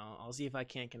chili, and I'll see if I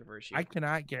can convert you. I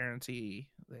cannot guarantee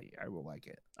that I will like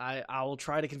it. I will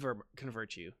try to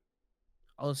convert you.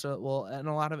 Also, well, and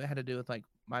a lot of it had to do with like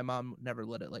my mom never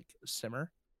let it like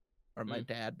simmer, or my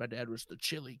dad. My dad was the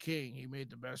chili king. He made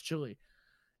the best chili,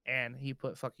 and he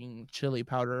put fucking chili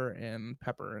powder and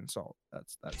pepper and salt.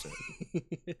 That's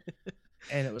it.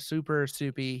 And it was super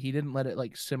soupy. He didn't let it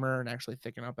like simmer and actually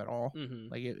thicken up at all. hmm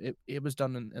Like it was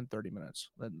done in 30 minutes.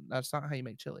 That's not how you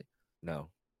make chili. No,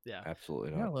 Yeah,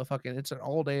 absolutely Yeah, not. well, fucking, it's an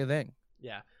all day thing.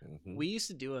 yeah. Mhm. We used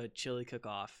to do a chili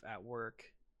cook-off at work,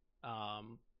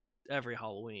 every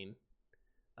Halloween.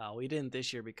 We didn't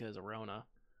this year because of Rona,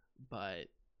 but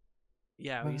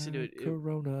yeah, we used to do it.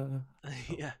 Corona.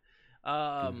 Yeah.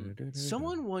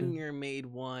 Someone one year made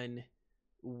one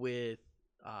with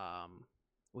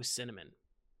cinnamon.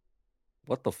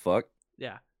 What the fuck?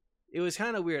 Yeah. It was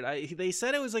kind of weird. They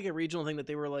said it was like a regional thing that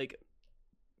they were like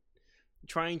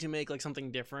trying to make like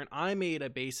something different. I made a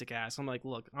basic ass. I'm like,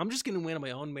 look, I'm just going to win on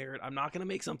my own merit. I'm not going to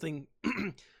make something.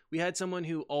 We had someone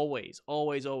who always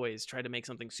tried to make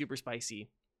something super spicy.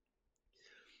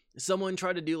 Someone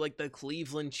tried to do like the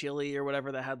Cleveland chili or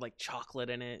whatever that had like chocolate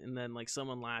in it, and then like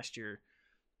someone last year,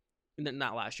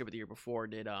 not last year but the year before,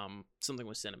 did something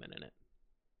with cinnamon in it.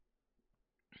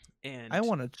 And I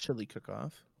want a chili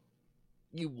cook-off.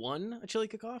 You won a chili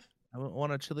cook-off? I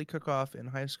won a chili cook-off in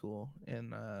high school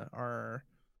in our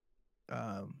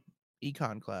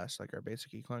econ class, like our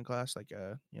basic econ class, like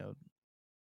you know,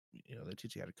 they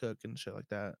teach you how to cook and shit like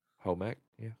that. Home ec,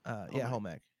 yeah. Yeah, home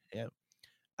ec. Yeah.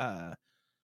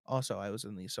 Also, I was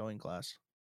in the sewing class.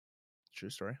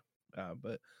 True story.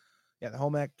 But yeah, the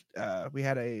home ec. We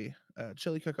had a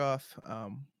chili cook-off.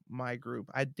 My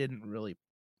group, I didn't really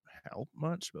help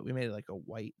much, but we made like a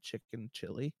white chicken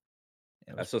chili.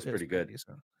 That stuff's pretty good.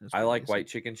 Decent. I like white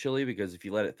chicken chili because if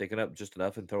you let it thicken up just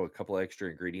enough and throw a couple extra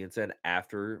ingredients in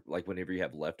after, like whenever you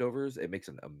have leftovers, it makes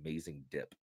an amazing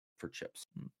dip for chips.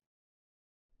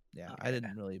 Yeah, I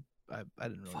didn't really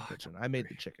pitch in. I made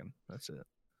the chicken. That's it.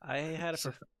 I had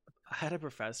a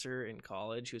professor in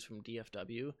college who was from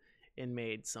DFW and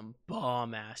made some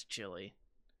bomb ass chili.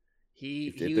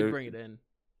 He would bring it in.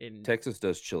 Texas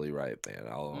does chili right, man.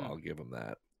 I'll give him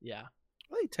that. Yeah.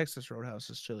 I think Texas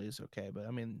Roadhouse's chili is okay, but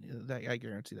I mean, I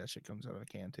guarantee that shit comes out of a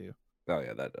can too. Oh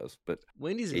yeah, that does. But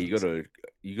Wendy's. You go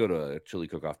to a chili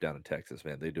cook-off down in Texas,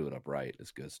 man. They do it up right.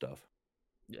 It's good stuff.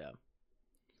 Yeah.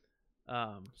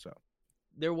 So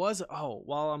there was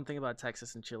while I'm thinking about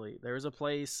Texas and chili, there was a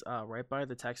place right by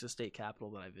the Texas state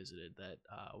capitol that I visited that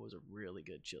was a really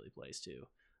good chili place too.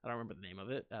 I don't remember the name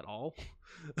of it at all,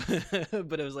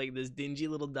 but it was like this dingy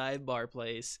little dive bar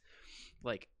place,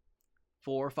 like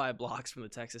 4 or 5 blocks from the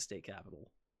Texas state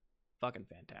capitol. Fucking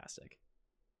fantastic.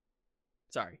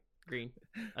 Sorry, Green.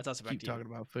 That's also back keep to you. talking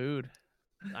about food.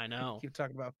 I know. Keep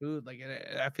talking about food. Like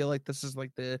I feel like this is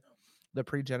like the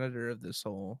progenitor of this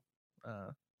whole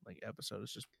like episode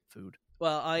is just food.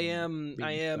 Well, I am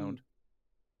stoned.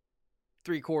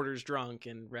 3/4 drunk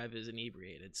and Rev is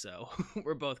inebriated, so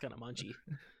we're both kind of munchy.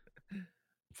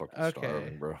 Fucking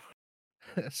starving, bro.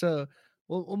 So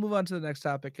we'll move on to the next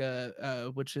topic,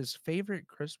 which is favorite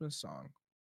Christmas song.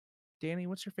 Danny,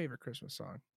 what's your favorite Christmas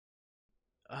song?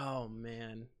 Oh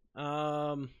man.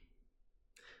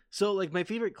 So like my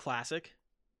favorite classic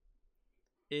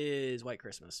is White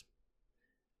Christmas.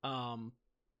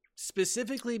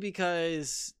 Specifically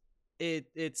because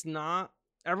it's not,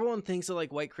 everyone thinks that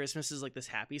like White Christmas is like this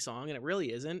happy song, and it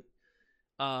really isn't.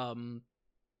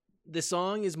 The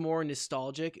song is more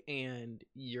nostalgic and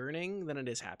yearning than it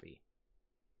is happy.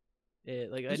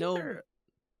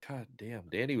 God damn,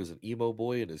 Danny was an emo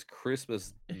boy in his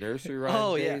Christmas nursery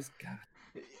rhyme days. Yeah. God.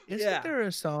 Isn't there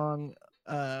a song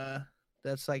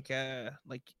that's like a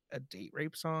date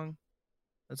rape song?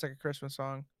 That's like a Christmas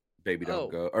song. Baby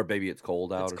Don't Go, or Baby It's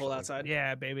Cold Out. It's cold outside.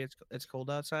 Yeah, Baby It's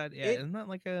Cold Outside. Yeah, isn't that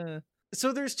like a...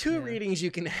 So there's two readings you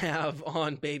can have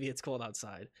on Baby It's Cold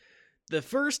Outside. The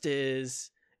first is,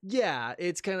 yeah,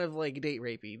 it's kind of like date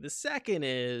rapey. The second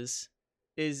is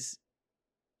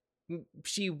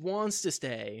she wants to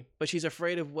stay, but she's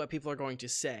afraid of what people are going to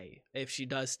say if she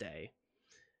does stay.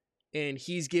 And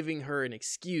he's giving her an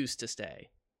excuse to stay.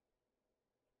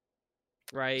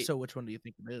 Right? So which one do you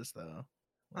think it is, though?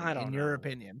 Like, I don't know. In your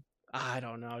opinion. I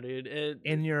don't know, dude.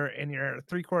 In your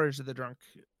 3/4 of the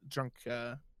drunk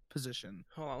position.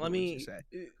 Hold on, let me say.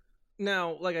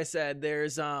 Now, like I said,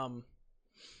 there's that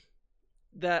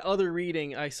other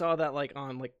reading. I saw that like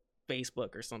on like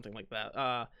Facebook or something like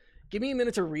that. Give me a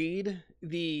minute to read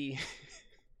the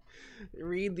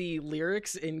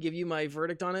lyrics and give you my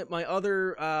verdict on it. My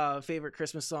other favorite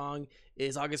Christmas song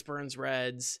is August Burns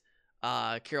Red's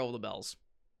Carol of the Bells.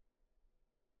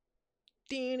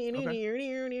 It's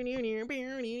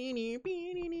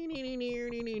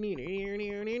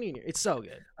so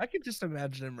good. I could just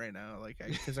imagine him right now, like,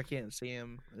 because I can't see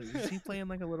him. Is he playing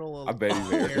like a little? I bet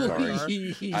he's air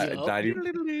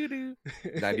guitaring.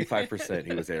 95%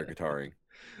 he was air guitaring.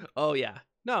 Oh yeah.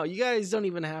 No, you guys don't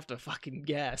even have to fucking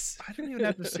guess. I didn't even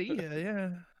have to see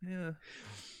you. Yeah.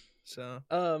 So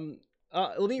let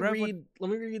me read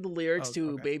the lyrics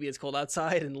to Baby It's Cold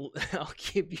Outside, and I'll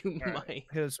give you my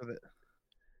hit us with it.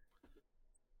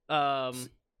 I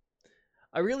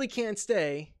really can't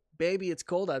stay. Baby, it's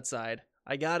cold outside.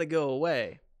 I gotta go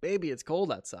away. Baby, it's cold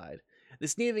outside.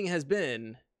 This evening has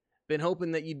been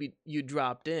hoping that you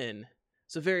dropped in.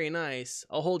 So very nice.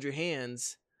 I'll hold your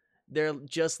hands. They're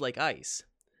just like ice.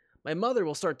 My mother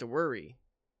will start to worry.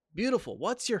 Beautiful,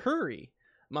 what's your hurry?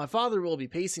 My father will be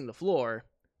pacing the floor.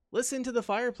 Listen to the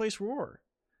fireplace roar.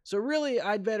 So really,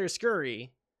 I'd better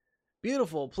scurry.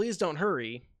 Beautiful, please don't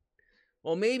hurry.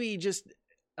 Well, maybe just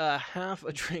half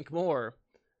a drink more.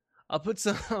 I'll put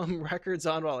some records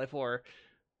on while I pour.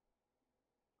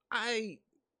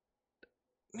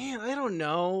 Man, I don't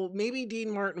know. Maybe Dean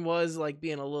Martin was like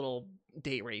being a little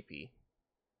date rapey.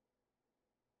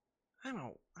 I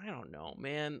don't know,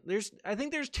 man. I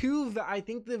think there's two. I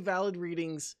think the valid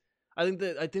readings. I think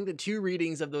the two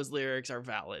readings of those lyrics are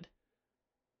valid.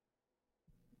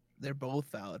 They're both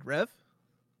valid. Rev?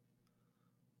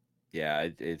 Yeah,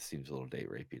 it seems a little date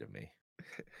rapey to me.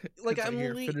 Like, It's I'm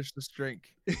here, only... finish this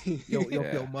drink. You'll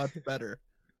feel much better.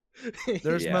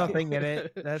 There's Yeah. nothing in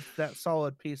it. That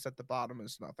solid piece at the bottom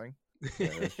is nothing. Yeah,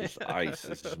 it's just ice.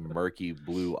 It's just murky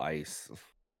blue ice.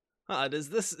 Does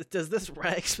this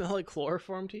rag smell like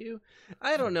chloroform to you?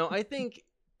 I don't know. I think,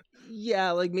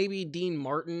 yeah, like maybe Dean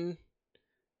Martin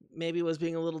maybe was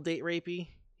being a little date rapey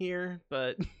here,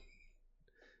 but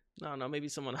I don't know. Maybe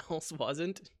someone else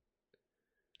wasn't.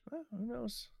 Well, who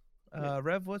knows? Yeah.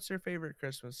 Rev, what's your favorite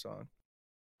Christmas song?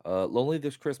 Lonely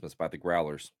This Christmas by the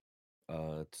Growlers.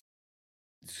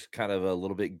 It's kind of a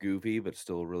little bit goofy, but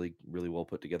still a really, really well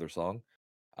put together song.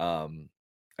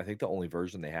 I think the only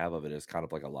version they have of it is kind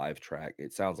of like a live track.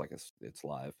 It sounds like it's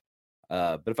live.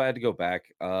 But if I had to go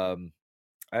back, I'd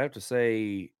have to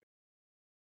say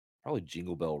probably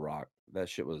Jingle Bell Rock. That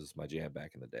shit was my jam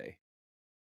back in the day.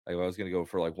 Like, if I was gonna go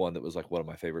for like one that was like one of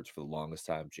my favorites for the longest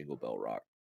time, Jingle Bell Rock,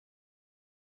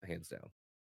 hands down.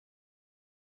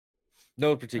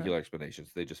 No particular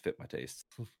explanations. They just fit my taste.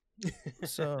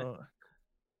 So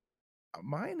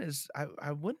mine is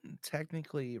I wouldn't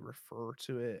technically refer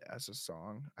to it as a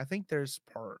song. I think it's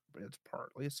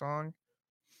partly a song.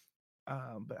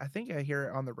 But I think I hear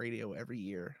it on the radio every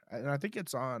year, and I think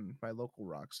it's on my local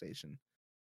rock station.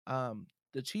 The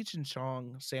Cheech and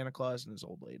Chong Santa Claus and His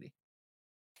Old Lady.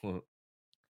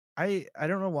 I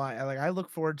don't know why. I look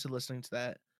forward to listening to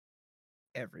that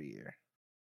every year.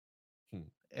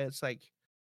 It's like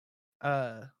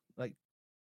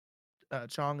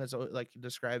Chong is like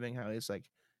describing how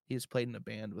he's played in a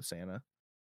band with Santa,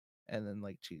 and then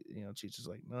like Cheech is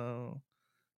like, no,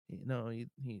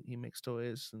 he makes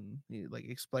toys, and he like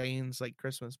explains like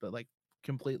Christmas, but like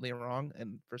completely wrong,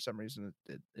 and for some reason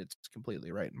it's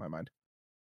completely right in my mind.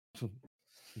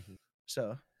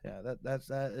 So yeah,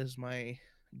 that is my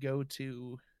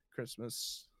go-to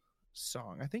Christmas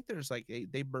song. I think there's like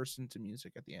they burst into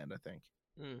music at the end. I think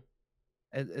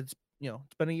it's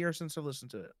it's been a year since I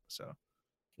listened to it, so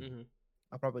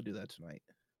I'll probably do that tonight.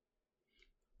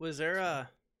 Was there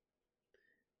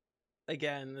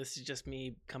again, this is just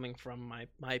me coming from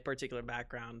my particular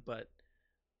background, but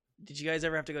did you guys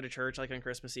ever have to go to church like on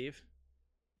Christmas Eve?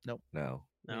 Nope. No.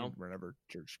 We're never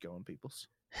church going peoples.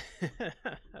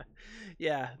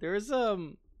 Yeah, there was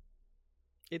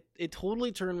it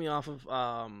totally turned me off of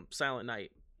Silent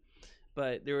Night.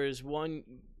 But there was one,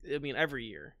 I mean, every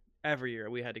year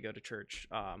we had to go to church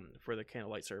for the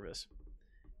candlelight service.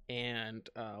 And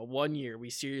one year we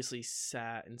seriously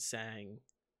sat and sang.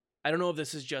 I don't know if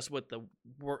this is just what the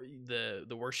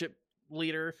worship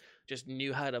leader just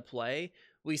knew how to play.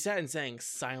 We sat and sang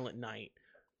Silent Night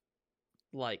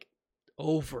like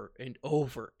over and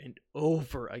over and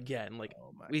over again. Like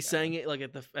we sang it like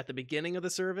at the beginning of the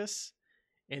service,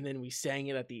 and then we sang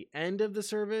it at the end of the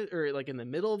service, or like in the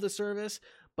middle of the service,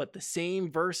 but the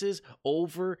same verses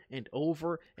over and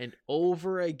over and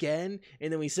over again,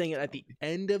 and then we sang it at the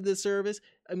end of the service.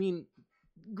 I mean,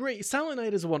 great. Silent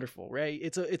Night is wonderful, right?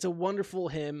 It's a wonderful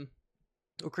hymn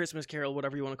or Christmas carol,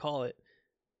 whatever you want to call it.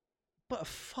 But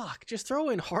fuck, just throw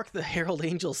in "Hark the Herald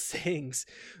Angels Sings."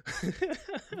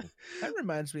 That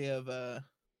reminds me of a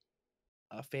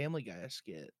Family Guy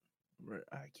skit.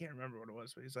 I can't remember what it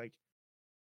was, but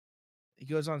he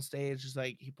goes on stage,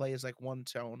 he plays like one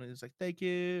tone, and he's like, "Thank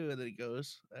you," and then he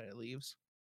goes, leaves.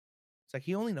 It's like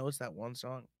he only knows that one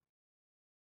song.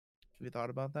 Have you thought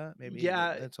about that? Maybe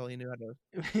that's all he knew how to.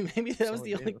 Maybe that was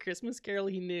the only Christmas carol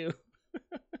he knew.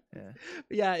 Yeah.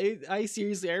 Yeah, I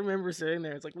remember sitting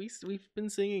there. It's like we've been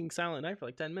singing Silent Night for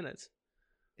like 10 minutes.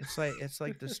 It's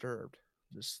like Disturbed.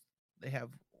 Just they have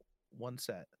one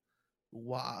set.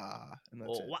 Wah, and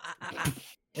that's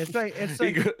it. It's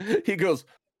like he goes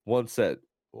one set.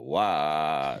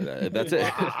 Wow, that's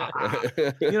it.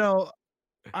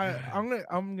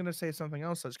 I'm gonna say something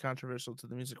else that's controversial to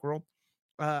the music world.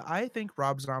 I think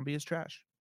Rob Zombie is trash.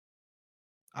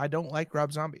 I don't like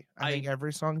Rob Zombie. I think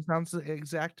every song sounds the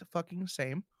exact fucking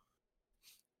same,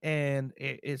 and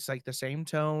it's like the same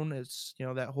tone. It's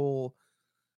that whole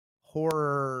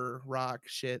horror rock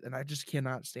shit, and I just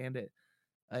cannot stand it.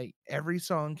 Like every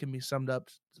song can be summed up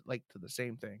like to the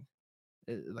same thing.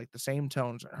 Like the same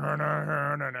tones, then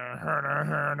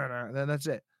that's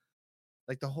it.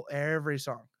 Like every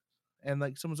song, and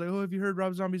like someone's like, "Oh, have you heard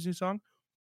Rob Zombie's new song?"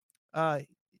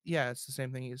 Yeah, it's the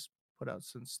same thing he's put out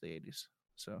since the 80s.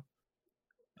 So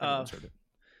everyone's heard it.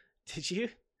 Did you?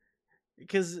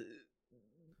 Because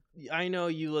I know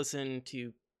you listen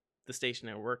to the station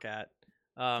I work at.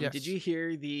 Did Yes. you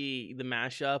hear the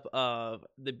mashup of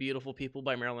 "The Beautiful People"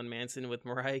 by Marilyn Manson with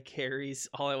Mariah Carey's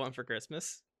 "All I Want for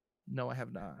Christmas"? No, I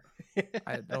have not.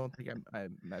 I don't think I'm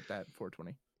at that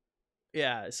 420.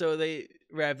 Yeah, so they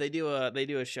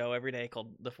do a show every day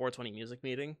called the 420 Music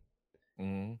Meeting,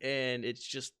 Mhm. and it's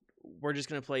just we're just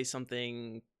gonna play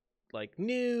something like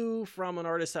new from an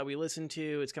artist that we listen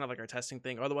to. It's kind of like our testing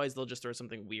thing. Otherwise, they'll just throw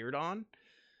something weird on.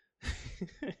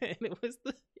 And it was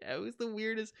the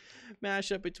weirdest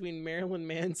mashup between Marilyn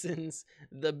Manson's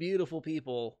 "The Beautiful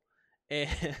People"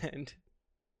 and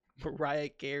Mariah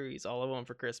Carey's "All I Want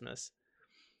for Christmas."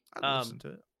 I'd listen to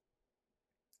it.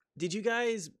 Did you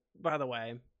guys, by the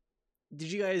way, do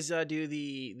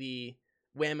the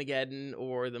Whamageddon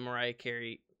or the Mariah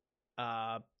Carey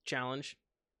challenge?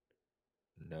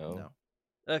 No. No.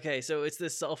 Okay, so it's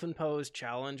this self-imposed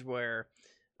challenge where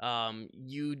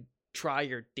you try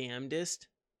your damnedest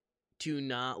to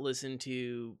not listen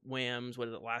to Wham's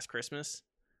Last Christmas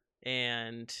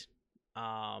and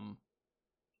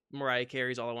Mariah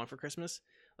Carey's All I Want for Christmas.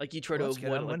 Like you try Well, to that's good.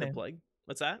 avoid I'm it like the winning. plague.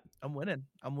 What's that? I'm winning.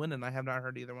 I have not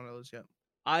heard either one of those yet.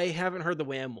 I haven't heard the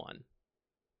Wham one.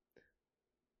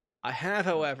 I have,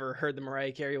 however, heard the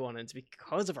Mariah Carey one, and it's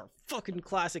because of our fucking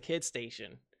classic hit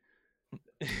station.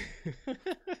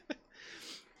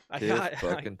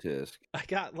 Tisk. I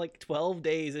got like 12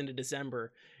 days into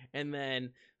December, and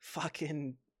then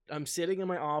fucking I'm sitting in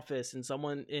my office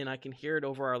and I can hear it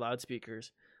over our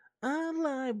loudspeakers. All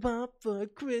I want for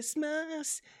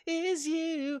Christmas is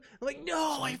you. I'm like,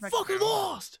 no, So I does that fucking count?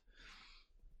 lost.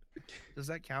 Does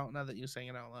that count now that you sang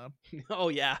it out loud? Oh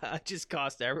yeah, I just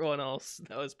cost everyone else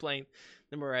that was playing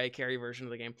the Mariah Carey version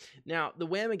of the game. Now, the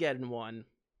Whamageddon one,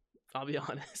 I'll be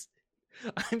honest,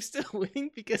 I'm still winning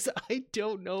because I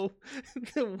don't know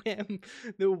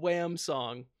the Wham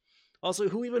song. Also,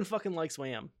 who even fucking likes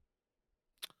Wham?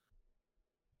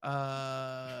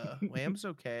 Wham's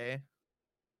okay.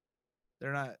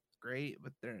 They're not great,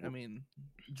 but I mean,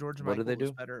 George What Michael do they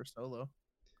was do? better solo.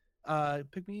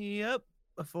 Pick me up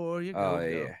before you go. Oh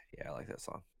go. yeah, I like that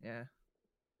song. Yeah.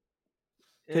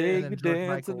 Eh, then a George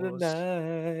dance in Michael the was-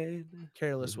 night.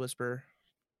 Careless Whisper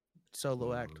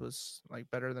solo act Mm. was like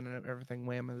better than everything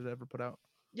Wham had ever put out.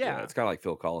 yeah, It's kind of like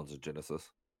Phil Collins of Genesis.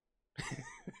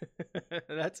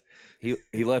 that's He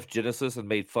left Genesis and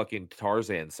made fucking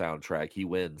Tarzan soundtrack. He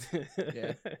wins.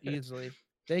 Yeah, easily.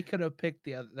 They could have picked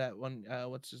that one.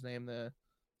 What's his name?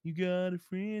 You got a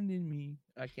friend in me.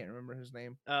 I can't remember his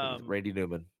name. Randy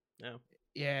Newman. no.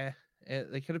 Yeah,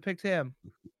 they could have picked him,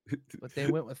 but they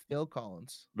went with Phil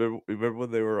Collins. Remember when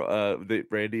they were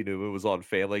Randy Newman was on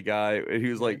Family Guy and he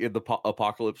was Yeah. like in the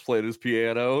apocalypse playing his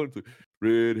piano. It's like,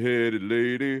 red-headed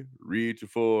lady reaching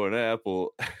for an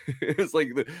apple. It's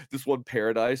like this one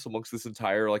paradise amongst this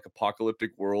entire like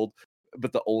apocalyptic world.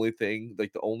 But the only thing,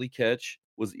 like the only catch,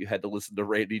 was that you had to listen to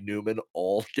Randy Newman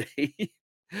all day.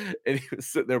 And he was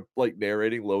sitting there like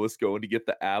narrating Lois going to get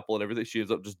the apple and everything. She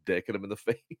ends up just decking him in the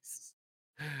face.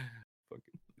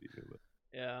 Fucking Randy Newman.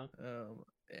 Yeah.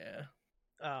 Yeah.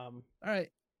 Um. All right.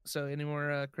 So, any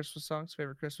more Christmas songs?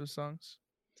 Favorite Christmas songs?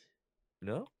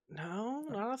 No? No,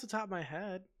 not off the top of my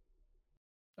head.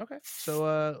 Okay.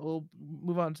 So, we'll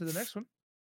move on to the next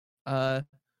one.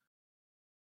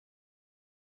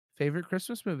 Favorite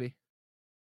Christmas movie?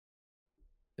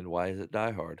 And why is it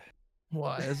Die Hard?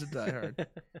 Why is it Die Hard?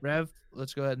 Rev,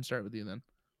 let's go ahead and start with you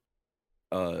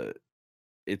then.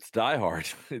 It's Die Hard.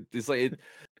 It's like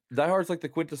Die Hard's like the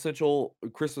quintessential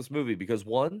Christmas movie because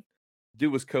one,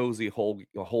 dude was cozy a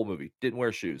whole movie. Didn't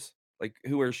wear shoes. Like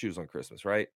who wears shoes on Christmas,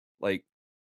 right? Like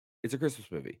it's a Christmas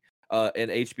movie. And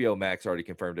HBO Max already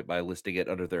confirmed it by listing it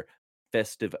under their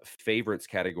festive favorites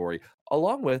category,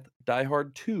 along with Die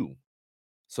Hard 2.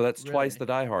 So that's twice Really? the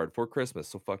Die Hard for Christmas.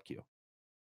 So fuck you.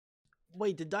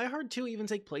 Wait, did Die Hard 2 even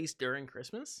take place during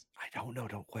Christmas? I don't know.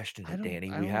 Don't question I it, don't- Danny.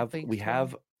 I We don't have think we so.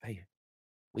 have hey,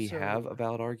 we have So- a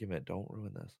valid argument. Don't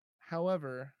ruin this.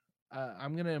 However,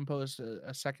 I'm going to impose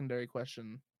a secondary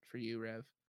question for you, Rev.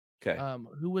 Okay.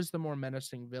 Who was the more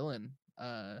menacing villain?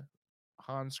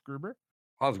 Hans Gruber?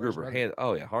 Hans or his Gruber.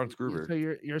 brother? Hans Gruber. So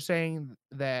you're saying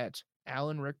that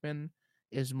Alan Rickman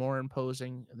is more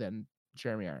imposing than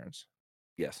Jeremy Irons,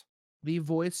 Yes. the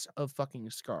voice of fucking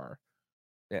Scar.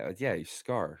 Yeah, he's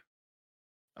Scar.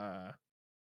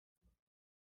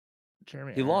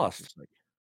 Jeremy He Irons lost. is like,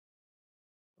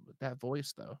 with that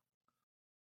voice though.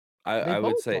 I They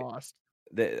would both say lost.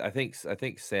 that I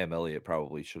think Sam Elliott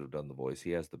probably should have done the voice. He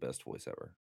has the best voice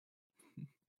ever.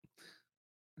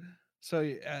 So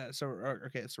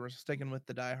okay, so we're sticking with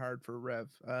the Die Hard for Rev.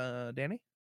 Danny?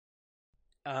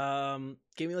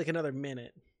 Give me like another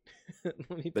minute. Let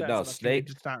me But pass no, it up. Can you Snape.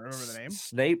 just not remember the name?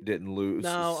 Snape didn't lose.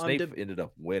 No, I'm Snape ended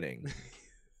up winning.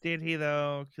 Did he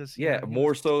though? Because Yeah,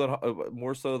 more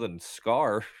so than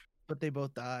Scar. But they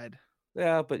both died.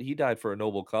 Yeah, but he died for a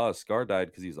noble cause. Scar died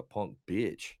because he's a punk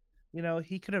bitch. You know,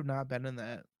 he could have not been in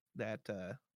that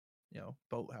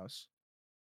boathouse.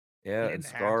 Yeah, He and didn't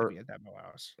have to Scar. be at that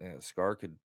boathouse. Yeah, Scar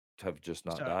could have just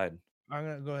not So, died. I'm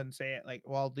gonna go ahead and say it. Like,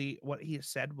 while what he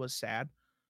said was sad,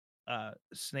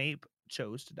 Snape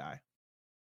chose to die.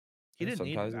 He And didn't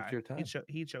need to sometimes it's die. your time.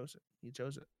 He chose it. He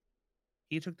chose it.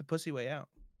 He took the pussy way out.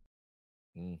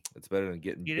 It's better than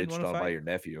getting You didn't bitched wanna on by fight? your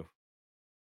nephew.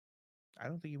 I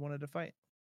don't think he wanted to fight.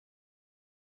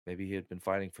 Maybe he had been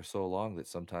fighting for so long that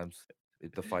sometimes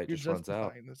the fight You're just runs out.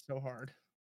 justifying this so hard.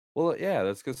 Well, yeah,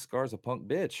 that's because Scar's a punk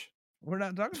bitch. We're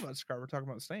not talking about Scar. We're talking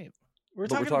about Snape. We're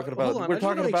But talking about. Hold on, I just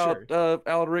wanna make sure.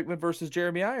 Alan Rickman versus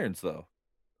Jeremy Irons, though.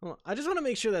 Hold on, I just want to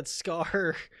make sure that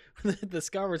Scar, the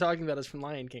Scar we're talking about, is from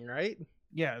Lion King, right?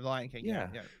 Yeah, the Lion King. Yeah.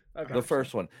 Okay. The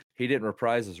first one, he didn't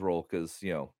reprise his role because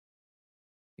he's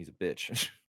a bitch.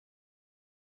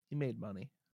 He made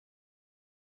money.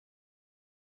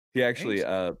 He actually,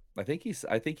 I think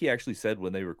he actually said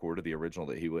when they recorded the original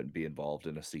that he wouldn't be involved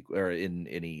in a sequel or in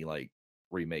any like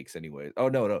remakes anyway. Oh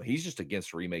no, he's just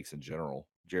against remakes in general.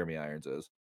 Jeremy Irons is.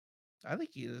 I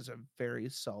think he is a very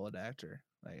solid actor.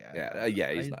 Like,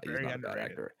 He's not a bad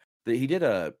actor. He did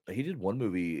one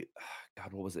movie.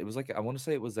 God, what was it? It was like, I want to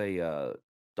say it was a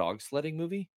dog sledding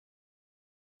movie.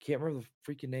 Can't remember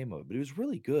the freaking name of it, but it was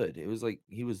really good. It was like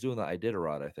he was doing the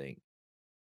Iditarod, I think.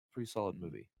 Pretty solid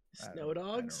movie. Snow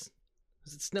Dogs?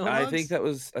 Was it Snow I Dogs? think that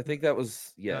was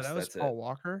yes. No, that was that's Paul it.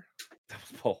 Walker. That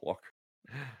was Paul Walker.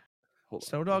 Hold on.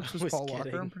 Snow Dogs was was Paul Walker.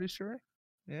 I'm kidding. pretty sure.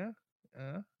 Yeah.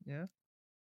 Yeah.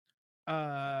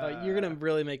 You're gonna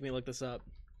really make me look this up.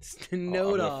 Snow I'm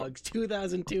gonna Dogs,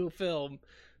 2002 film.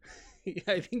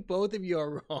 I think both of you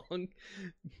are wrong.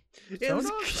 It Snow was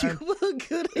Dogs? Cuba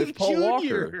Gooding It's Paul Jr.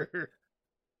 Walker.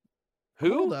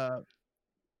 Hold Who? up.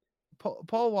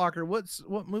 Paul Walker. What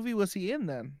movie was he in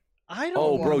then? I don't.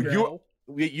 Oh, bro, know.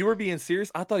 you were being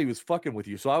serious? I thought he was fucking with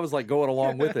you, so I was like going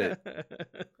along with it.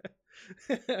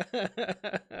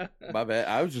 My bad.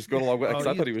 I was just going along with it because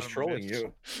I thought he was trolling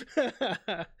you.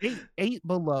 Eight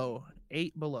Below.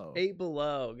 8 Below. 8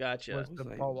 Below. Gotcha. Was the was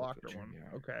Paul Eight Below Walker for one. Junior?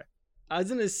 Okay. I was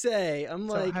gonna say, I'm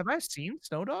So like, have I seen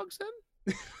Snow Dogs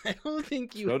then? I don't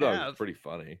think you Snow Dog have. is pretty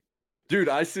funny. Dude,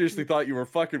 I seriously thought you were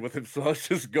fucking with him, so I was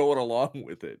just going along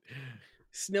with it.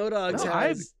 Snow Dogs No,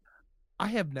 has. I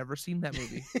have never seen that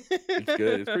movie. It's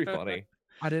good. It's pretty funny.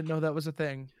 I didn't know that was a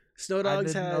thing. Snow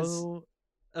Dogs I didn't has know.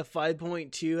 a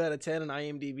 5.2 out of 10 on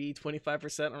IMDb,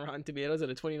 25% on Rotten Tomatoes,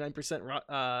 and a 29%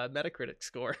 Metacritic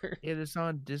score. It is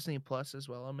on Disney Plus as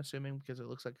well, I'm assuming, because it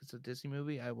looks like it's a Disney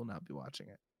movie. I will not be watching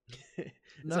it. It's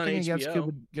on Nothing against HBO.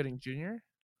 Cuba Gooding Jr.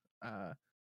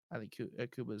 I think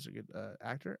Cuba is a good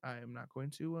actor. I am not going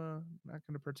to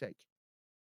partake.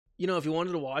 You know, if you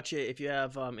wanted to watch it, if you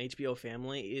have HBO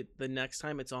Family, the next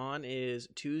time it's on is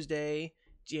Tuesday,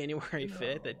 January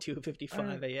 5th at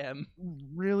 2:55 a.m.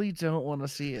 Really don't want to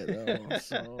see it though.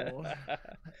 So,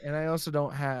 and I also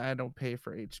don't pay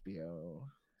for HBO.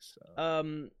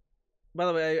 So, By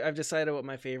the way, I've decided what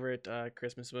my favorite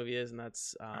Christmas movie is, and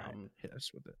that's alright, hit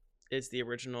us with it. it's the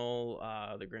original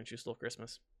The Grinch Who Stole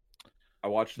Christmas. I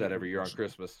watch that every year on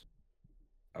Christmas.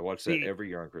 I watch that See, every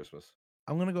year on Christmas.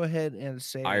 I'm gonna go ahead and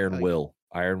say Iron Will.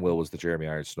 Iron Will was the Jeremy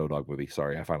Irons Snow Dog movie.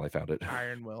 Sorry, I finally found it.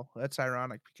 Iron Will. That's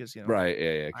ironic because Right,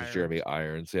 yeah, because Irons. Jeremy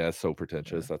Irons, yeah, it's so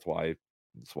pretentious. That's why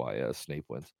Snape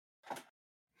wins.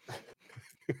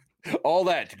 All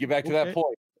that to get back to that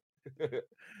point.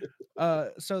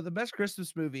 So the best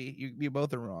Christmas movie, you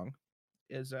both are wrong,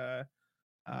 is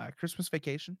Christmas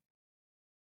Vacation.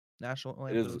 National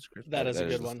Lampoon's Christmas. That is a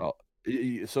good just one.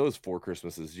 So is Four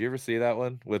Christmases. Did you ever see that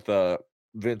one with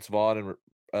Vince Vaughn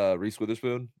and Reese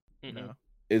Witherspoon? No.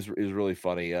 Is really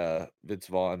funny. Vince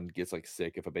Vaughn gets like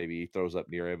sick if a baby throws up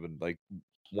near him, and like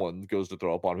one goes to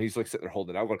throw up on him. He's like sitting there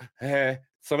holding it out, going, "Hey,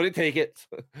 somebody take it!"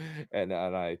 and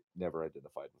I never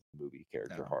identified with the movie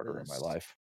character harder in my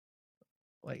life.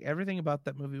 Like everything about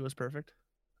that movie was perfect.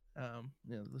 The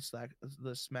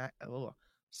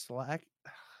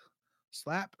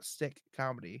slapstick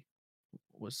comedy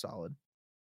was solid.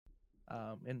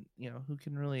 And who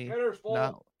can really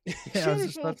not? Yeah, I was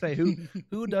just about to say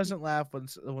who doesnn't laugh when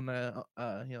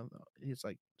he's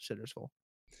like shitter's full.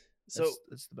 So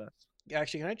it's the best.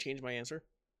 actually, can I change my answer?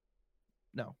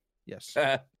 No. Yes.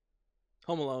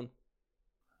 Home Alone.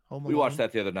 Home We watched Alone.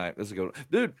 that the other night. This is a good one.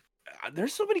 Dude.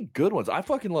 There's so many good ones. I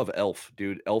fucking love Elf,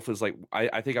 dude. Elf is like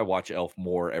I think I watch Elf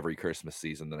more every Christmas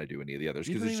season than I do any of the others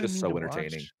You because don't it's even just need to so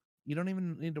entertaining. watch. You don't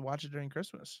even need to watch it during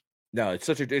Christmas. No, it's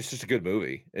just a good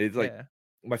movie. It's like Yeah.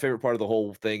 my favorite part of the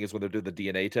whole thing is when they're doing the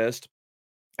DNA test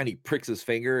and he pricks his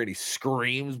finger and he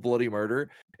screams bloody murder.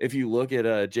 If you look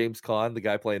at James Caan, the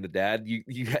guy playing the dad, he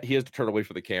has to turn away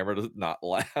from the camera to not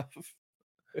laugh.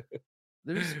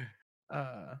 There's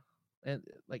and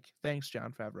like thanks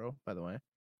John Favreau, by the way.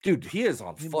 Dude, he is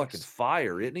on He fucking makes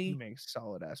fire, isn't he he? makes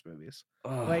solid ass movies.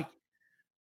 Ugh. Like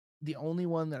the only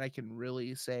one that I can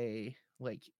really say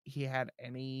like he had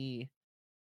any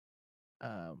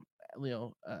um you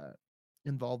know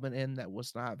involvement in that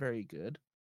was not very good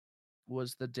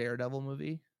was the Daredevil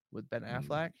movie with Ben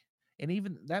Affleck. And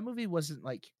even that movie wasn't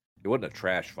like It wasn't a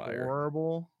trash fire.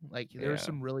 horrible. Like there was Yeah.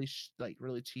 some really like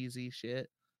really cheesy shit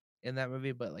in that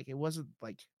movie, but like it wasn't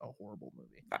like a horrible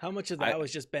movie. How much of that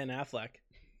was just Ben Affleck?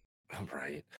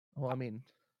 Right. Well, I mean,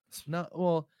 no.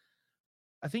 Well,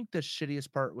 I think the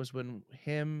shittiest part was when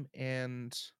him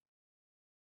and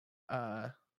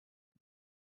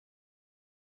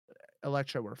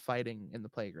Electra were fighting in the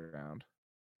playground.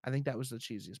 I think that was the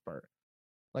cheesiest part.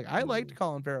 Like I liked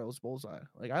Colin Farrell's Bullseye.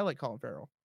 Like I like Colin Farrell.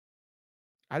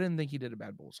 I didn't think he did a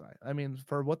bad Bullseye. I mean,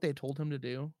 for what they told him to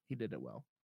do, he did it well.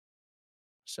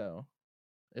 So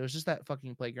it was just that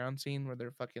fucking playground scene where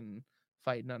they're fucking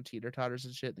fighting on teeter totters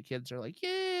and shit. The kids are like,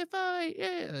 "Yeah, fight,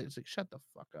 yeah!" It's like, shut the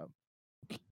fuck up.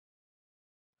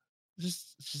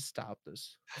 Just stop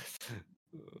this.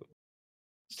 John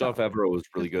Stop it. Favreau was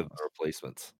really Piss good me in off. The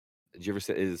Replacements. Did you ever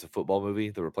see it's a football movie,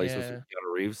 The Replacements with Yeah.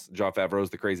 Keanu Reeves? John Favreau's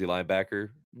the crazy linebacker.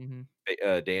 Mhm.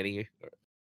 Danny.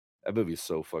 That movie is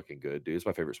so fucking good, dude. It's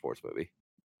my favorite sports movie.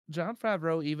 John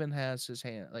Favreau even has his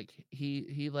hand like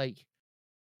he like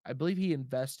I believe he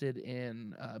invested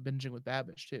in Binging with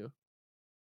Babish too,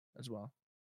 as well.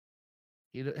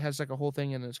 He has like a whole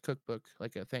thing in his cookbook,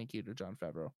 like a thank you to John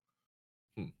Favreau,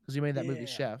 because he made that movie Yeah.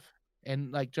 Chef,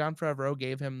 and like John Favreau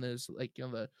gave him this like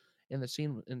in the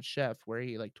scene in Chef where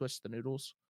he like twists the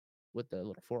noodles with the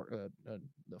little fork,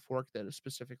 the fork that is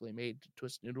specifically made to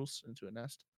twist noodles into a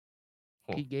nest.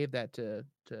 Huh. He gave that to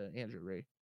Andrew Ray.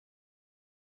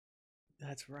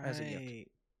 That's As a gift.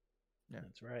 right. Yeah.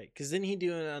 That's right. Because didn't he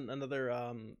do another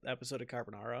episode of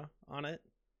Carbonara on it?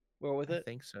 Or with I it?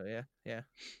 think so. Yeah, yeah.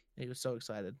 He was so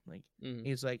excited. Like Mhm.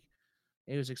 he's like,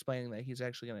 he was explaining that he's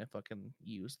actually gonna fucking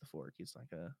use the fork. He's like,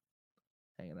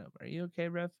 hanging up. Are you okay,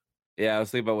 Rev? Yeah, I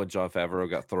was thinking about when John Favreau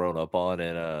got thrown up on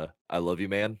in I Love You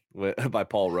Man by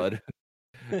Paul Rudd.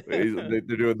 They're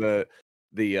doing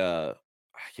the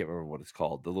I can't remember what it's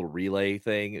called, the little relay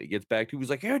thing. It gets back to, he was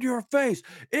like, in your face,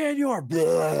 in your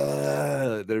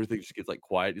blood. Then everything just gets like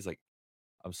quiet. He's like,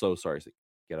 I'm so sorry. He's like,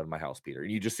 get out of my house, Peter.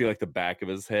 And you just see like the back of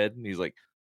his head, and he's like,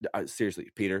 seriously,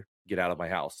 Peter, get out of my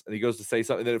house. And he goes to say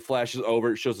something, and then it flashes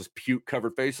over. It shows his puke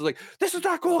covered face. He's like, this is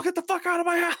not cool. Get the fuck out of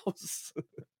my house.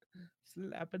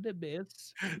 Slap in the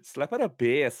bits. Slap at a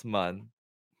bass, man.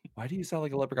 Why do you sound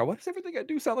like a leprechaun? Why does everything I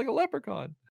do sound like a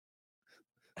leprechaun?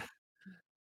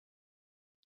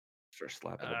 Start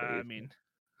slapping a bass. I mean,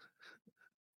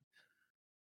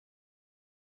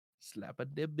 slap in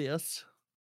the bits.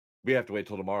 We have to wait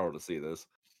till tomorrow to see this.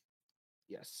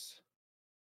 Yes.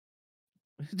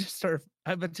 Just start.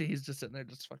 I bet you he's just sitting there,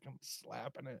 just fucking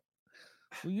slapping it.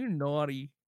 Well, you're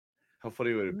naughty. How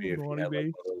funny would it be You're if he naughty, had like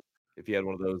babe. if he had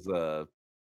one of those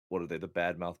what are they, the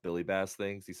bad mouth Billy Bass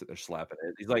things? He's sitting there slapping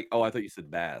it. He's like, oh, I thought you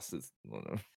said bass. It's, well,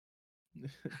 no.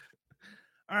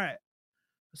 All right.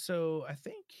 So I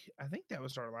think that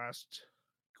was our last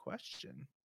question.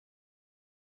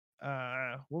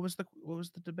 What was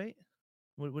the debate?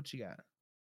 What you got?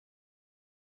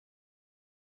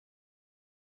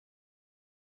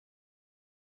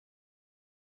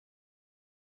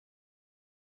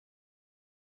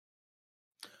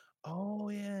 Oh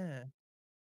yeah.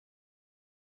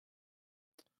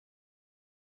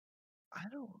 I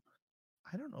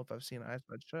don't know if I've seen Eyes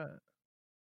Wide Shut.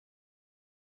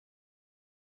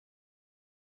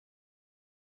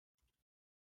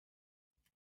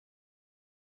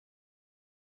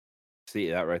 See,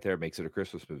 that right there makes it a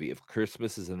Christmas movie. If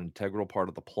Christmas is an integral part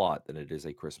of the plot, then it is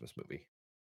a Christmas movie.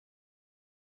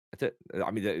 That's it.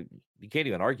 I mean, you can't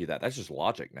even argue that. That's just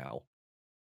logic now.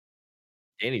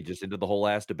 Danny just ended the whole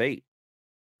ass debate.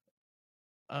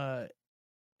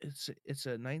 It's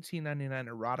a 1999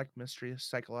 erotic mystery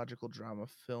psychological drama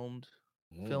film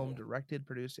directed,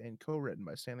 produced, and co-written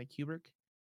by Stanley Kubrick,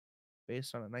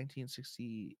 based on a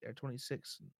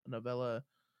 1926 novella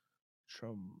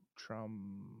Trom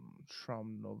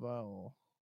novel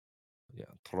Yeah,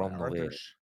 by Trom Novel.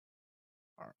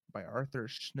 Arthur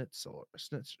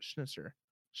Schnitzer.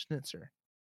 Schnitzer.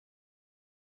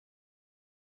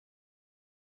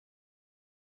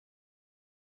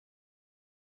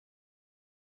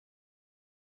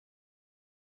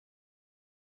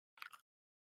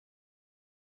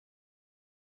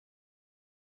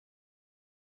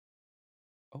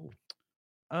 Oh,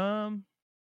 I'm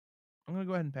gonna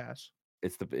go ahead and pass.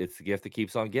 it's the gift that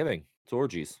keeps on giving. It's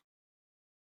orgies,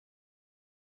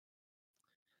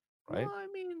 right? Well, I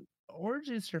mean,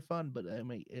 orgies are fun, but I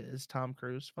mean, is Tom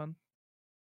Cruise fun?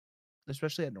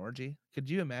 Especially at an orgy. Could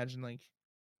you imagine like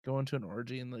going to an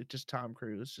orgy and like just Tom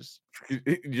Cruise just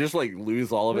You just like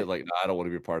lose all of it. Wait. Like, no, I don't want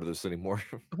to be a part of this anymore.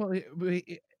 well,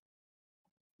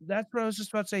 that's what I was just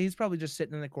about to say. He's probably just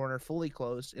sitting in the corner, fully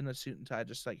clothed, in a suit and tie,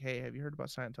 just like, "Hey, have you heard about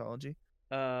Scientology?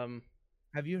 Um,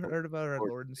 Have you heard about our Or-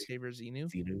 Lord and Savior Xenu?"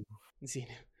 Xenu. let's see.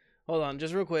 Hold on,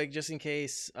 just real quick, just in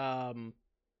case. I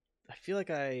feel like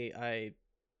I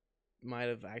might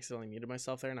have accidentally muted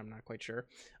myself there, and I'm not quite sure.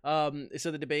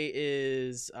 So the debate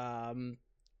is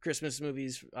Christmas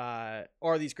movies.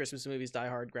 Are these Christmas movies Die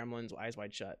Hard, Gremlins, Eyes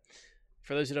Wide Shut?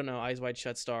 For those who don't know, Eyes Wide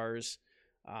Shut stars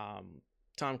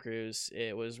Tom Cruise.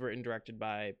 It was written, directed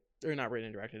by, or not written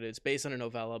and directed. It's based on a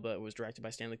novella, but it was directed by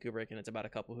Stanley Kubrick, and it's about a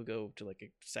couple who go to like a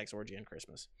sex orgy on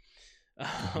Christmas.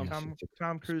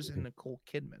 Tom Cruise and Nicole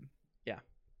Kidman.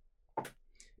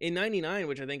 In '99,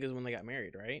 which I think is when they got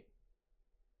married, right?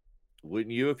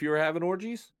 Wouldn't you if you were having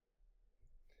orgies?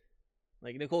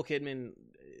 Like Nicole Kidman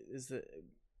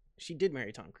she did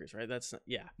marry Tom Cruise, right? That's not,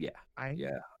 yeah. I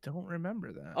Yeah. don't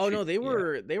remember that. Oh She- no, they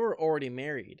yeah. were already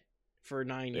married for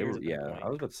 9 They years. were, at that yeah, I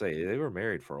was about to say they were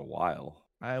married for a while.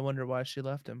 I wonder why she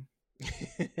left him.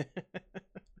 point.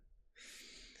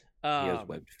 He has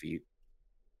webbed feet.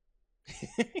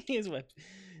 He has webbed.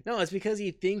 No, it's because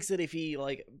he thinks that if he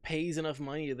like pays enough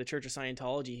money to the Church of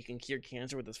Scientology, he can cure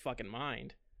cancer with his fucking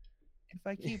mind. If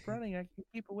I keep running, I can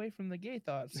keep away from the gay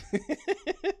thoughts.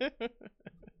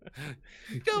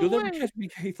 Go You'll never away! catch me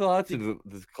gay thoughts, and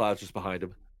the cloud's just behind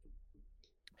him.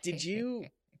 Did you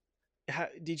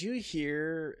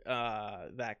hear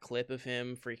that clip of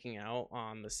him freaking out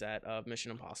on the set of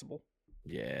Mission Impossible?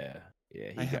 Yeah,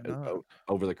 yeah. I He have got not.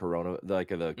 over the corona, the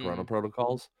corona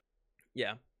protocols.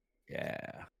 Yeah.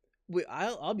 Yeah.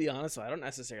 I'll be honest, I don't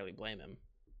necessarily blame him.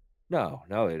 No,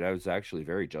 it was actually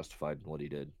very justified in what he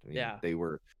did. I mean, Yeah. they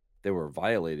were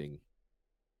violating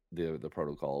the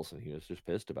protocols, and he was just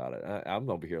pissed about it. I'm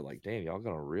over here like, damn, y'all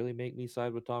gonna really make me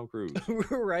side with Tom Cruise?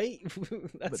 Right?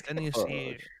 But then you Oh,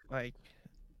 see like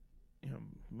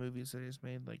movies that he's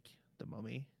made, like The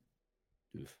Mummy,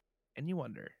 Oof. and you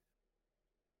wonder,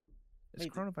 is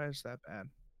Wait, coronavirus that bad?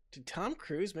 did Tom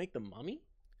Cruise make The Mummy?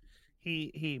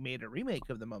 He made a remake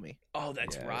of The Mummy, Oh,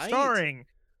 that's Yeah. right.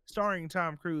 starring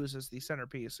Tom Cruise as the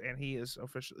centerpiece, and he is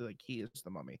officially like he is the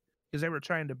Mummy because they were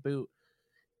trying to boot.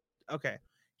 Okay,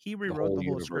 he rewrote the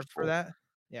whole script for Universal. that.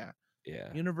 Yeah,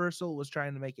 Yeah. Universal was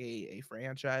trying to make a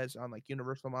franchise on like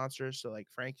Universal monsters, so like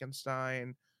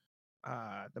Frankenstein,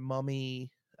 The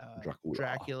Mummy,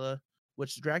 Dracula.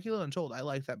 Which Dracula Untold, I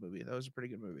liked that movie. That was a pretty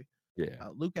good movie. Yeah.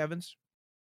 Luke Evans,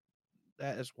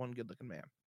 that is one good looking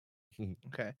man.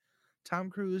 Okay, Tom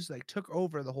Cruise like took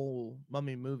over the whole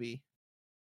Mummy movie,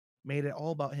 made it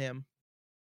all about him,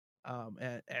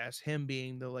 as him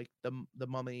being the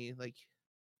mummy, like,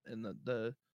 and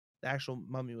the actual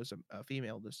mummy was a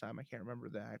female this time. I can't remember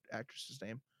the actress's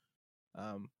name.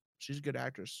 She's a good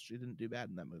actress. She didn't do bad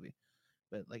in that movie,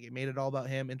 but like it made it all about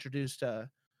him. Introduced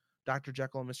Dr.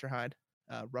 Jekyll and Mr. Hyde.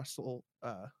 Russell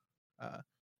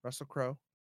Crowe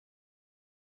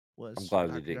was. I'm glad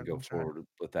they Dr. didn't Jekyll go and Mr. Hyde. forward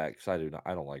with that because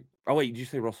I don't like. Oh wait, did you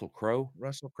say Russell Crowe?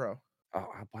 Russell Crowe, Oh,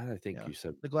 why did I think Yeah. you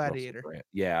said the Russell Gladiator. Brand?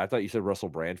 Yeah, I thought you said Russell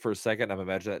Brand for a second. I'm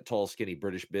imagining that tall, skinny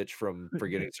British bitch from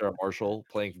Forgetting Sarah Marshall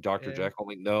playing Dr. Yeah. Jekyll. I'm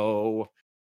like, no,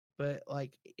 But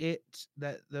like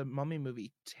the Mummy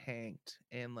movie tanked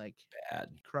and like bad.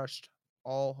 crushed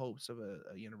all hopes of a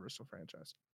Universal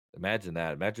franchise. Imagine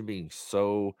that. Imagine being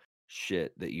so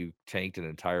shit that you tanked an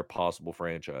entire possible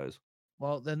franchise.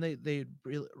 Well, then they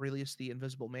released the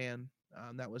Invisible Man.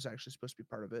 That was actually supposed to be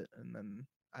part of it, and then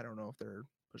I don't know if they're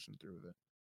pushing through with it.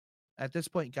 At this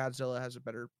point, Godzilla has a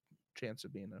better chance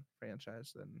of being a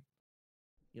franchise than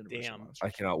Universal Damn. Monsters. I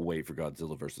cannot wait for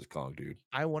Godzilla versus Kong, dude.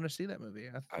 I want to see that movie.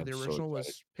 I'm The so original was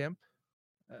excited. Pimp.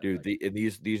 Dude,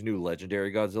 these new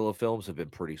legendary Godzilla films have been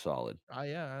pretty solid.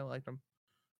 Yeah, I liked them.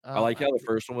 I like how the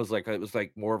first one was like it was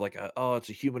like more of like it's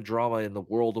a human drama in the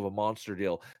world of a monster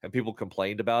deal, and people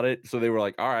complained about it, so they were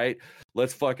like, all right,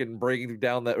 let's fucking bring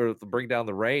down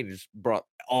the rain. Just brought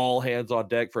all hands on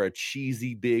deck for a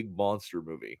cheesy big monster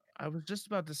movie. I was just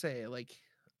about to say, like,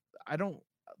 I don't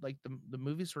like the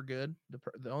movies were good.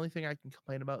 The only thing I can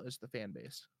complain about is the fan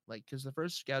base. Like, because the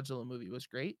first Godzilla movie was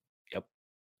great. Yep.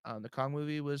 The Kong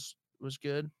movie was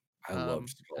good. I love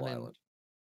Skull and then, Island.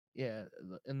 yeah,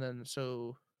 and then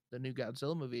so the new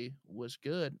Godzilla movie was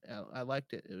good. I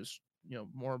liked it. It was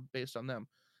more based on them,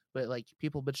 but like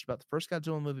people bitched about the first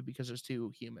Godzilla movie because it was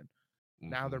too human.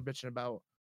 Now they're bitching about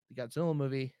the Godzilla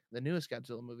movie, the newest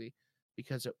Godzilla movie,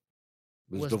 because it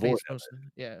was devoid based of mostly.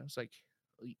 Yeah, it's like,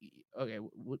 okay,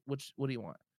 what do you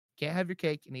want? Can't have your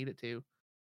cake and eat it too.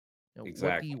 What do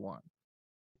Exactly. you want?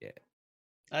 Yeah.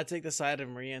 I'd take the side of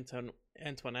Marie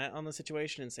Antoinette on the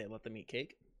situation and say, let them eat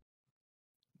cake.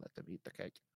 Let them eat the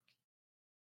cake.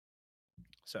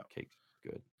 So Cake's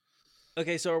good.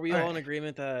 Okay, so are we All all right. in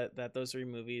agreement that those three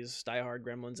movies, Die Hard,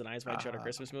 Gremlins, and Eyes Wide Shut, are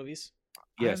Christmas movies?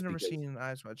 Yes, I've never because seen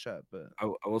Eyes Wide Shut, but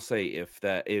I will say if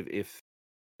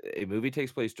a movie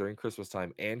takes place during Christmas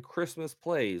time and Christmas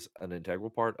plays an integral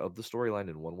part of the storyline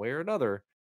in one way or another,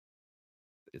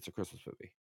 it's a Christmas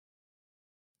movie.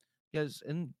 because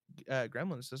in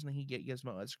Gremlins, doesn't he get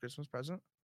Gizmo as a Christmas present,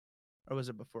 or was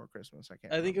it before Christmas? I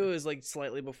can't. I think it remember. was like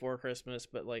slightly before Christmas,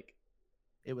 but like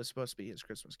It was supposed to be his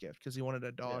Christmas gift because he wanted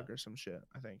a dog or some shit.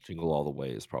 I think. Jingle All the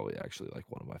Way is probably actually like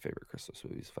one of my favorite Christmas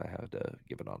movies if I had to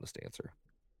give an honest answer.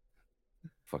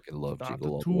 Fucking love Not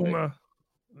Jingle the All the Way.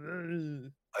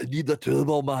 tumor. I need the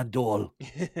Turbo Man doll.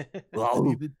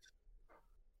 Wow.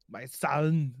 My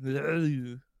son.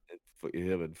 Him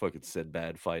and fucking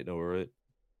Sinbad fighting over it.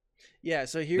 yeah.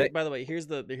 So here, They- by the way, here's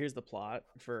the plot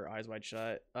for Eyes Wide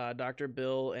Shut. Dr.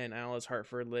 Bill and Alice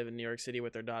Hartford live in New York City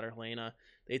with their daughter Helena.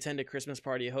 They attend a Christmas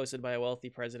party hosted by a wealthy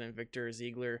president, Victor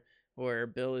Ziegler, where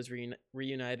Bill is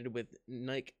reunited with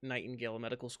Nick Nightingale, a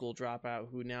medical school dropout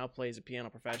who now plays a piano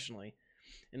professionally.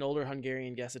 An older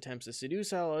Hungarian guest attempts to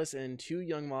seduce Alice, and two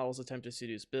young models attempt to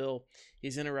seduce Bill.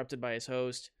 He's interrupted by his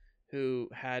host, who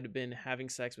had been having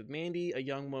sex with Mandy, a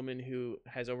young woman who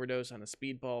has overdosed on a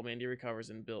speedball. Mandy recovers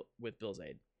with Bill's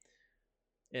aid.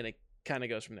 And it kind of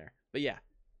goes from there. But yeah,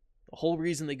 the whole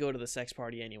reason they go to the sex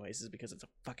party anyways is because it's a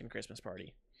fucking Christmas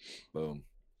party. Boom.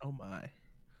 Oh my.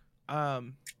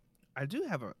 I do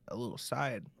have a little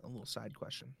side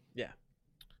question. Yeah.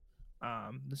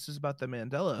 This is about the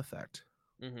Mandela effect.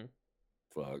 Mm-hmm.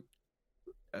 Fuck.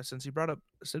 Since you brought up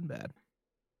Sinbad,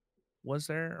 was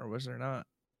there or was there not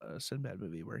a Sinbad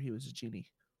movie where he was a genie?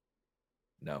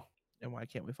 No. And why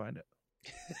can't we find it?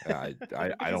 I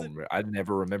don't. I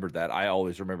never remembered that. I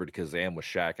always remembered Kazam was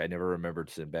Shaq. I never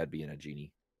remembered Sinbad being a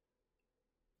genie.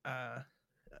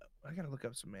 I gotta look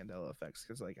up some Mandela effects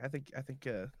because, like, I think that would be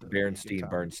a good Bernstein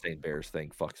topic. Bernstein Bears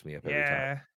thing fucks me up every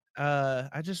time. Yeah.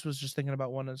 I was just thinking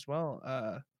about one as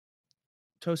well.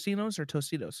 Tostinos or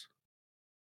Tostitos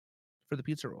for the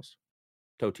pizza rolls.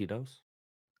 Totinos.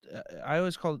 I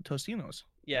always call it Tostinos.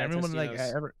 Yeah, Everyone like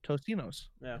Tostinos. Tostinos.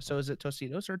 Yeah. So is it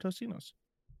Tostitos or Tostinos?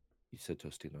 You said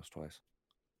Tostinos twice.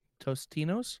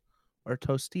 Tostinos or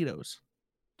Tostitos?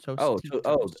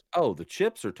 Oh, the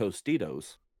chips are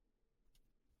Tostitos.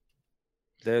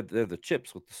 They're the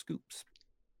chips with the scoops.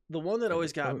 The one that So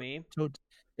always the got me.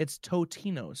 It's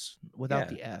Totinos without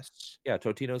Yeah. the S. Yeah,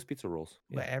 Totino's pizza rolls.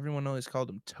 But Yeah. everyone always called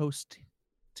them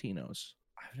Tostinos.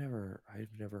 I've never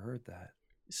heard that.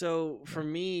 So for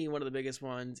me, one of the biggest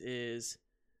ones is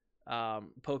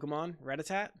Pokemon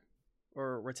Rattata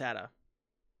or Rattata.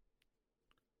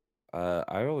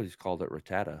 I always called it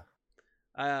Rattata.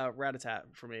 Rattata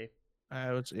for me.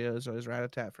 It was always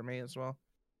Rat-a-tat for me as well.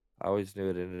 I always knew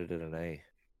it ended in an A.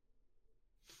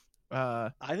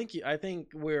 I think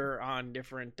we're on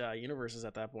different universes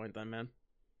at that point, then, man.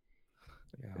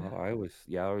 Yeah, I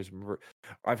always remember.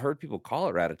 I've heard people call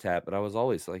it Rat-a-tat, but I was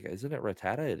always like, "Isn't it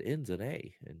Rattata? It ends in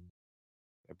A." And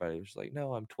everybody was like,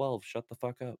 "No, I'm 12. Shut the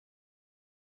fuck up."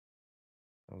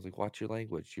 I was like, "Watch your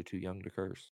language. You're too young to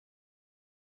curse."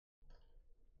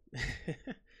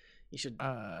 You should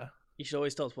uh,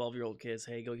 always tell 12-year-old kids,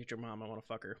 "Hey, go get your mom. I want to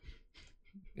fuck her."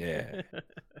 Yeah.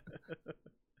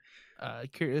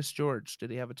 Curious George, did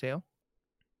he have a tail?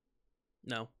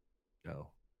 No.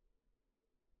 No.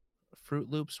 Fruit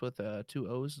Loops with 2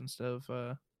 O's instead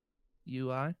of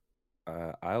UI.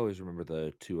 I always remember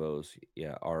the 2 O's.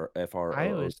 Yeah, FRO.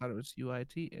 I always thought it was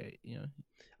UIT.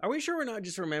 Are we sure we're not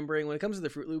just remembering when it comes to the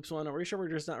Fruit Loops one? Are we sure we're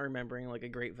just not remembering like a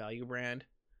Great Value brand?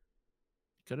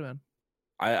 Could have been.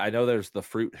 I know there's the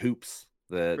Fruit Hoops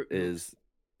that Fruit is,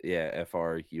 yeah,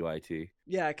 FRUIT.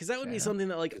 Yeah, because that would be Yeah. something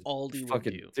that like Aldi would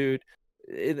Fucking do. dude.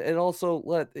 And also,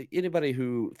 let anybody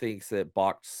who thinks that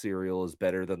boxed cereal is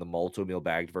better than the multi-meal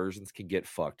bagged versions can get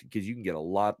fucked, because you can get a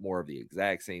lot more of the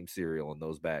exact same cereal in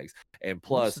those bags. And Most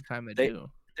plus, of the time they they- do.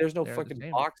 there's no They're the fucking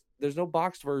same. box.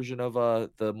 boxed version of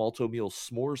the Malto Meal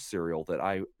s'mores cereal that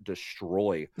I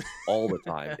destroy all the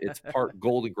time. It's part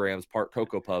Golden Grams, part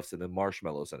Cocoa Puffs, and then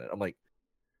marshmallows in it. I'm like,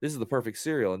 this is the perfect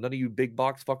cereal, and none of you big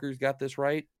box fuckers got this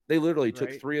right. They literally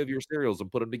took 3 of your cereals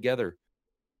and put them together.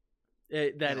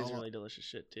 That is really delicious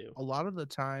shit too. A lot of the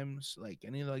times, like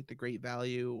any of like the Great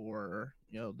Value or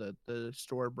the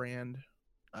store brand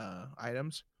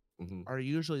items are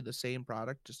usually the same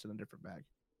product, just in a different bag.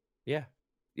 Yeah.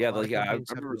 I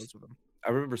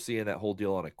remember seeing that whole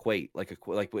deal on Equate. Like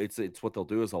it's what they'll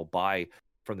do is they'll buy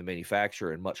from the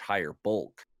manufacturer in much higher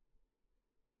bulk,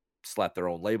 slap their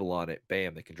own label on it.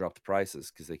 Bam, they can drop the prices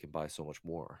because they can buy so much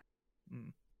more.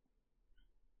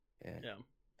 Yeah.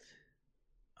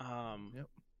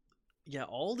 Yeah,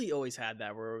 Aldi always had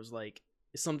that where it was like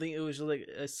something. It was like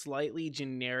a slightly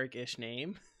generic-ish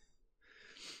name.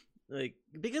 Like,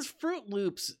 because Fruit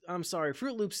Loops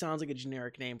sounds like a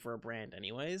generic name for a brand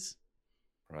anyways.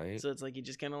 Right. So it's like you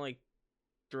just kind of like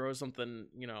throw something,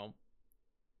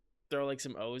 throw like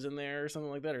some O's in there or something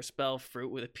like that, or spell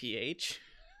fruit with a PH.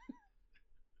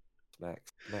 Smack,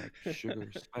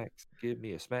 sugar, smacks. Give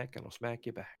me a smack and I'll smack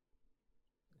you back.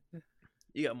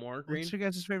 You got more, Green? What's your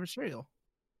guys' favorite cereal?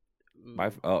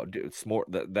 Dude, s'more,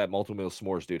 that Malto Meal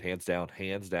s'mores, dude, hands down.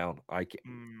 I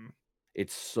can't.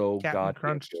 It's so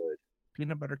goddamn good.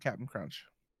 Peanut butter Captain Crunch.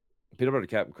 Peanut butter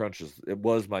Captain Crunch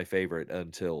was my favorite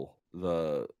until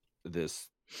this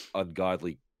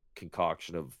ungodly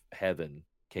concoction of heaven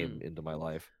came into my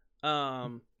life.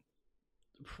 Probably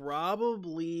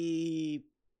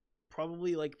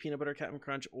like peanut butter Captain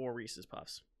Crunch or Reese's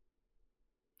Puffs.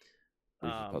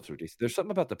 Reese's Puffs are decent. There's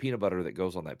something about the peanut butter that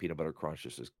goes on that peanut butter crunch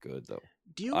that's just good though.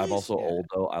 I'm also old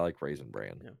though. I like Raisin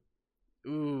Bran. Yeah.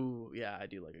 Ooh, yeah, I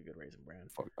do like a good Raisin Bran.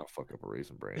 I'll fuck up a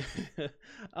Raisin Bran.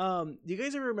 Do you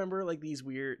guys ever remember like this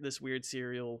weird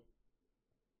cereal?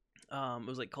 It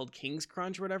was like called King's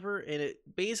Crunch or whatever, and it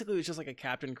basically was just like a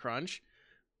Captain Crunch,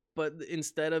 but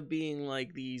instead of being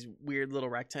like these weird little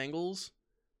rectangles,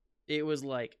 it was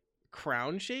like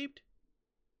crown shaped.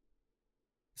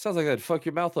 Sounds like that'd fuck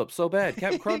your mouth up so bad.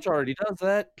 Captain Crunch already does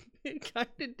that. It kind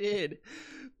of did.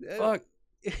 Fuck.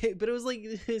 But it was like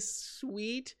this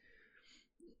sweet.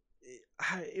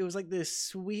 It was like this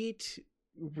sweet,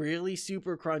 really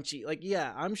super crunchy. Like,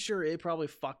 yeah, I'm sure it probably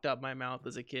fucked up my mouth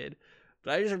as a kid,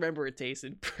 but I just remember it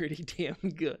tasted pretty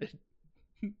damn good.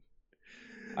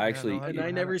 I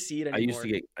never see it anymore.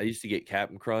 I used to get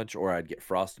Captain Crunch, or I'd get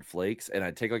Frosted Flakes, and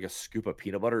I'd take like a scoop of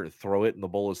peanut butter and throw it in the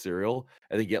bowl of cereal,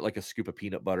 and then get like a scoop of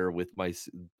peanut butter with my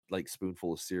like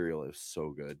spoonful of cereal. It was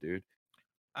so good, dude.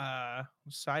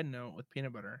 Side note with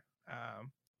peanut butter,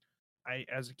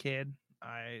 as a kid,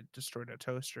 I destroyed a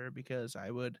toaster because I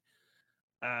would,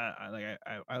 I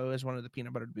always wanted the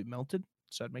peanut butter to be melted,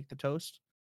 so I'd make the toast.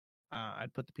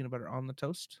 I'd put the peanut butter on the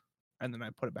toast, and then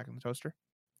I'd put it back in the toaster.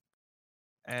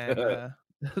 And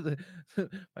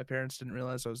my parents didn't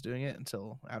realize I was doing it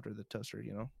until after the toaster,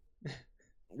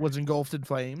 was engulfed in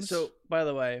flames. So, by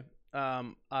the way,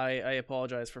 I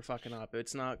apologize for fucking up.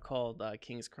 It's not called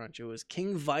King's Crunch. It was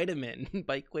King Vitamin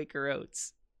by Quaker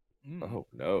Oats. Oh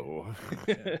no.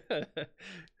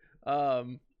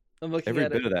 I'm looking Every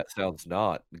at bit of that sounds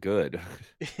not good.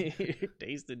 It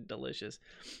tasted delicious.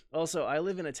 Also, I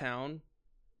live in a town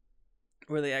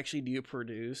where they actually do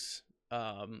produce.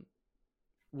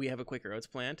 We have a Quaker Oats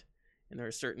plant, and there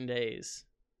are certain days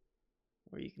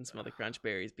where you can smell the crunch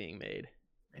berries being made.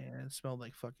 And it smelled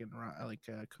like fucking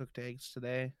cooked eggs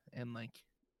today, and like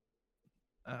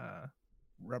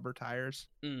rubber tires.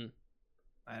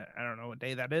 I don't know what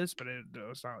day that is, but it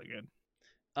was not good.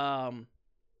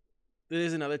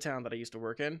 There's another town that I used to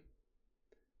work in.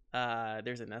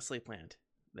 There's a Nestle plant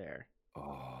there,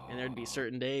 and there'd be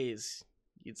certain days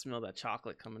you'd smell that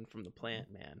chocolate coming from the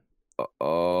plant, man.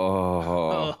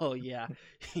 Oh yeah,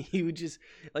 you would just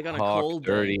like on a cold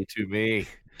dirty day. To me.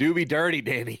 Do be dirty,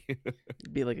 Danny.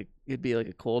 It'd be like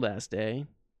a cold ass day.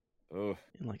 Oh,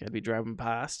 and like I'd be driving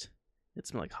past, it'd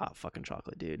smell like hot fucking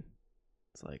chocolate, dude.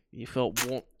 It's like you felt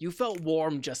warm. You felt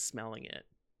warm just smelling it.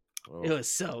 Oh. It was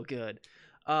so good.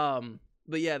 But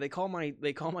yeah, they call my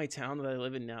town that I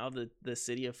live in now the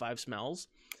City of Five Smells.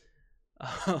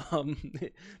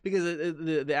 Because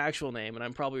the actual name, and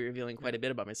I'm probably revealing quite a bit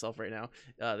about myself right now.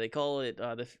 They call it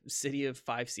the City of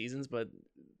Five Seasons, but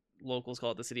locals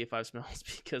call it the City of Five Smells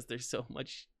because there's so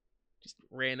much just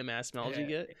random ass smells you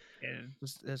get.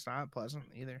 It's not pleasant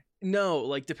either. No,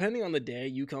 like depending on the day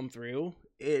you come through,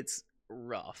 it's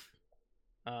rough.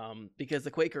 Because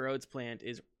the Quaker Oats plant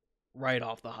is right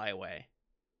off the highway.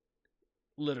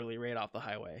 Literally right off the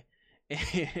highway.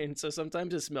 And so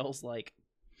sometimes it smells like.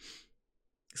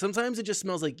 Sometimes it just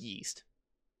smells like yeast.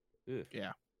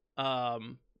 Yeah.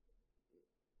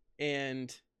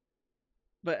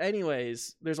 But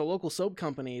anyways, there's a local soap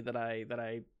company that I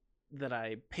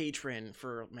patron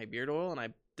for my beard oil, and I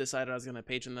decided I was gonna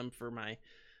patron them for my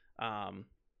some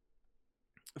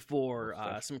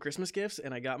Christmas gifts,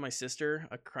 and I got my sister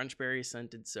a Crunchberry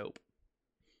scented soap.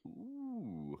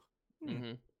 Ooh.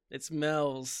 Mm-hmm. It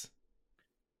smells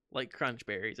like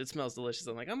Crunchberries. It smells delicious.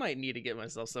 I'm like, I might need to get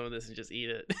myself some of this and just eat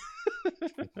it.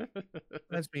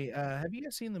 That's me. Have you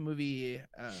guys seen the movie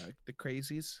The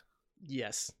Crazies?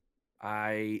 Yes.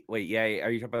 Yeah. Are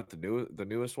you talking about the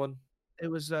newest one? It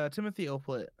was Timothy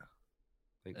Oplett.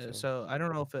 I think So I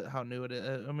don't know how new it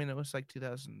is. I mean, it was like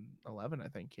 2011, I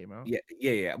think, came out.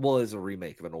 Yeah. Well, it's a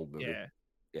remake of an old movie.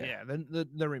 Yeah.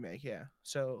 The remake. Yeah.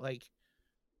 So like,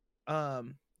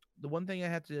 the one thing I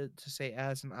had to say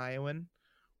as an Iowan,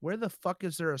 where the fuck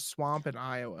is there a swamp in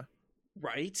Iowa?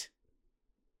 Right.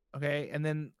 Okay, and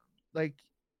then like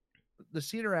the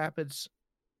Cedar Rapids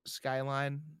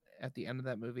skyline at the end of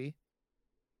that movie.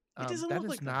 It doesn't that look is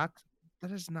like not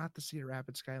that is not the Cedar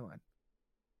Rapids skyline.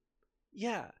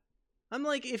 Yeah. I'm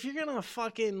like, if you're gonna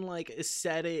fucking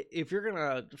set it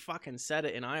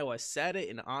in Iowa, set it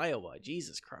in Iowa.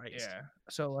 Jesus Christ. Yeah.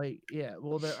 So like, yeah.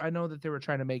 Well, I know that they were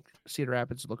trying to make Cedar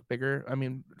Rapids look bigger. I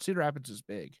mean, Cedar Rapids is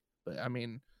big, but I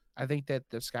mean, I think that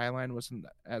the skyline wasn't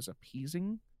as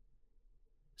appeasing.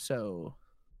 So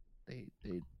they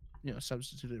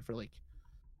substituted for like,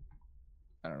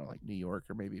 I don't know, like New York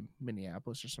or maybe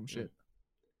Minneapolis or some shit.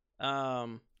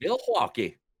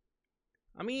 Milwaukee.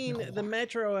 I mean, the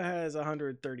metro has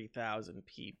 130,000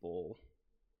 people.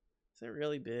 Is it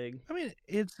really big? I mean,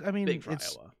 it's big for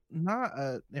it's Iowa. Not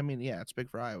it's big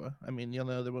for Iowa. I mean, you'll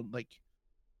know there would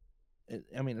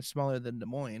it's smaller than Des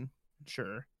Moines,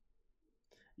 sure.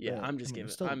 Yeah, but, I'm just giving.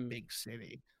 It's still I'm a big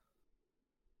city.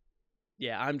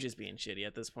 Yeah, I'm just being shitty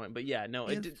at this point. But yeah, no,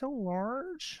 It's so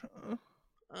large.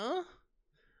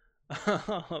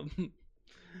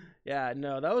 Yeah,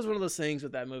 no, that was one of those things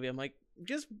with that movie. I'm like,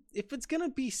 just if it's gonna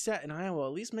be set in Iowa,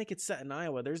 at least make it set in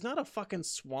Iowa. There's not a fucking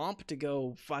swamp to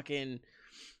go fucking,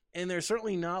 and there's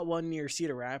certainly not one near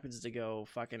Cedar Rapids to go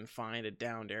fucking find a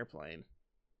downed airplane.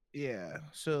 Yeah.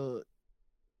 So,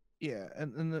 yeah,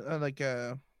 and like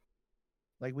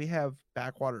we have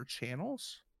backwater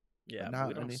channels. Yeah, but but not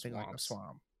we don't have anything like a swamps.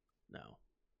 swamp. No,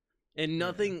 and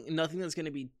nothing that's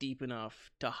gonna be deep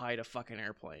enough to hide a fucking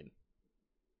airplane.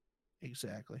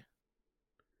 Exactly.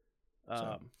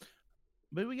 Um,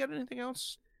 But we got anything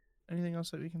else? Anything else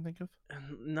that we can think of?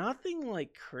 Nothing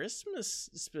like Christmas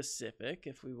specific.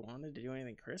 If we wanted to do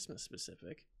anything Christmas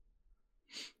specific,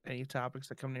 Any topics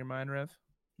that come to your mind, Rev?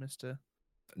 Mister?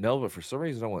 No, but for some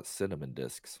reason I want cinnamon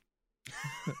discs.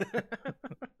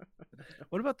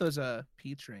 What about those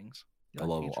peach rings? You I like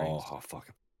love peach them. rings? Oh, fuck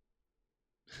 'em.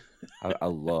 I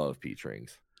love peach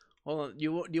rings. Well, do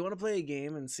you want to play a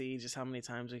game and see just how many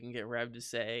times we can get Rev to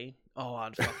say, "Oh,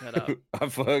 I'd fuck that up." I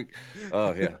fuck.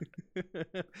 Oh yeah.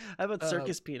 How about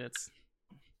circus peanuts?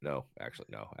 No, actually,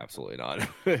 no, absolutely not.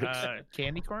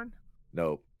 Candy corn?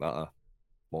 No,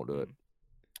 won't do it.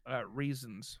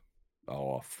 Reasons.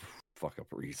 Oh, fuck up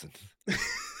reasons.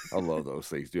 I love those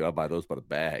things, dude. I buy those by the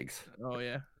bags. Oh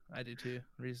yeah, I do too.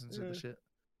 Reasons are the shit.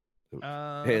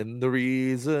 And the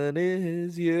reason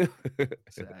is you.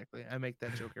 Exactly. I make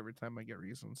that joke every time I get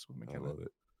reasons with I McKenna. love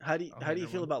it. How do you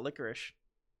feel about licorice?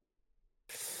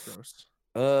 Gross.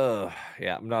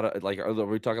 Yeah, I'm not are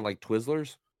we talking like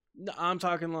Twizzlers? No, I'm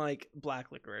talking like black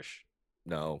licorice.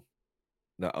 No,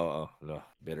 no,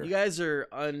 bitter. You guys are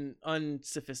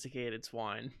unsophisticated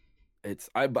swine.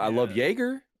 I love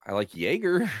Jaeger. I like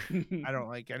Jaeger. I don't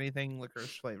like anything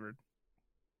licorice flavored.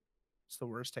 It's the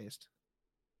worst taste.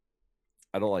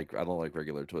 I don't like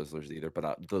regular Twizzlers either,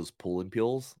 but those pull and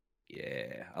peels,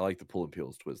 yeah, I like the pull and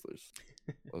peels Twizzlers.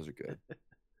 Those are good.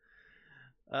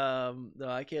 No,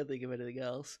 I can't think of anything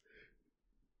else.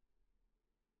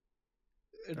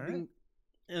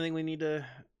 Anything we need to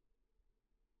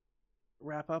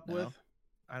wrap up with?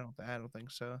 I don't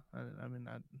think so. I mean,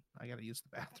 I gotta use the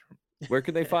bathroom. Where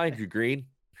can they find you, Green?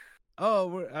 Oh,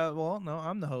 well, no,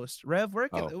 I'm the host. Rev,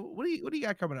 what do you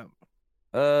got coming up?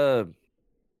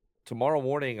 Tomorrow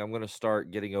morning I'm gonna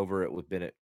start getting over it with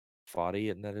Bennett Foddy,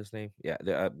 isn't that his name?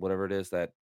 Yeah, whatever it is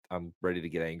that I'm ready to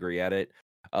get angry at it.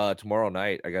 Tomorrow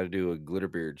night I got to do a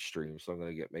Glitterbeard stream, so I'm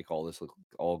gonna make all this look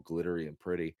all glittery and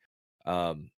pretty.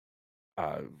 I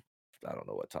don't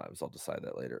know what times. I'll decide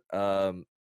that later.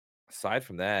 Aside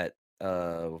from that,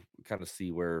 kind of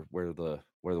see where the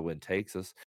wind takes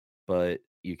us. But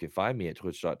you can find me at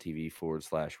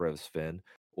twitch.tv/RevsFin,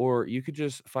 or you could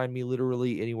just find me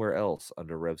literally anywhere else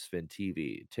under RevsFin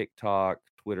TV, TikTok,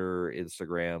 Twitter,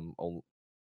 Instagram.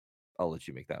 I'll let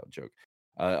you make that joke.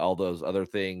 All those other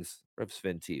things,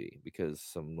 Revsvin TV, because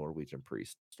some Norwegian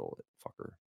priest stole it.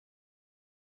 Fucker.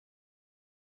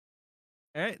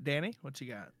 All right, Danny, what you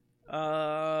got?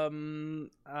 I'll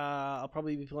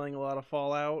probably be playing a lot of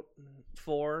Fallout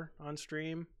 4 on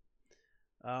stream.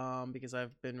 Because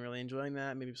I've been really enjoying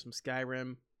that. Maybe some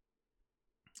Skyrim.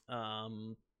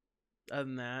 Other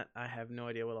than that, I have no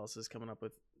idea what else is coming up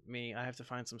with me. I have to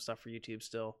find some stuff for YouTube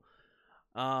still.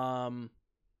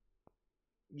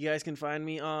 You guys can find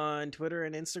me on Twitter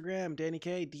and Instagram, Danny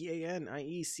K,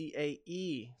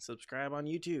 DANIECAE. Subscribe on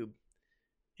YouTube.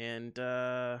 And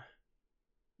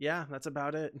yeah, that's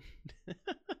about it.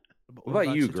 What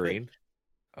about you, Green?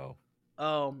 Oh,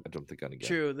 I jumped the gun again.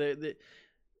 True.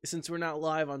 Since we're not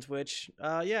live on Twitch,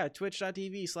 yeah,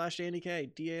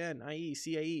 twitch.tv/DannyK,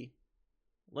 DANIECAE.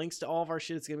 Links to all of our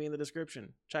shit is going to be in the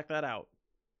description. Check that out.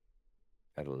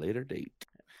 At a later date.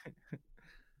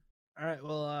 All right,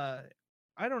 well,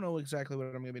 I don't know exactly what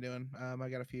I'm going to be doing. I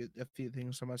got a few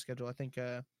things on my schedule. I think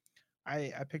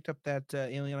I picked up that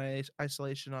Alien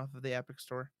Isolation off of the Epic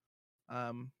Store.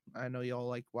 I know y'all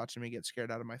like watching me get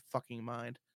scared out of my fucking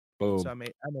mind. Boom. So I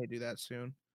may do that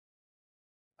soon.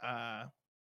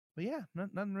 But yeah,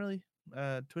 nothing really.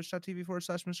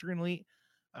 Twitch.tv/Mr. Green Elite.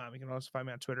 You can also find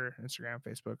me on Twitter, Instagram,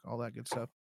 Facebook, all that good stuff.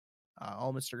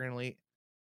 All Mr. Green Elite.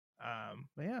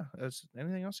 But yeah,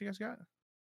 anything else you guys got?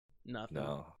 Nothing.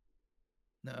 No.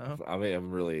 No. I mean, I'm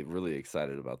really, really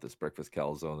excited about this breakfast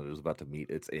calzone that is about to meet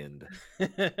its end.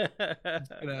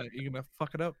 You're gonna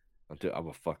fuck it up I'm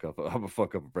gonna fuck up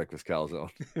a breakfast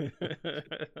calzone.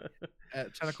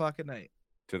 at 10 o'clock at night.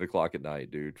 10 o'clock at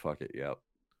night, dude. Fuck it. Yep.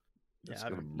 Yeah, Just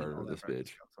gonna murder this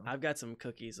bitch. I've got some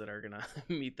cookies that are gonna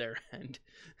meet their end.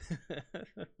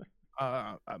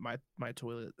 My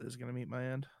toilet is gonna meet my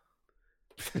end.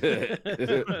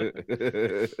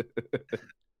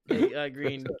 Hey,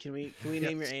 Green, can we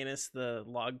name your anus the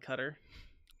log cutter?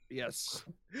 Yes.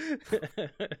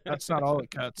 That's not all it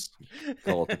cuts.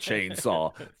 Call it the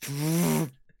chainsaw.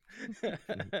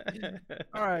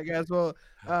 All right, guys. Well,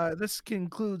 this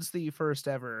concludes the first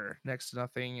ever Next to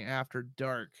Nothing After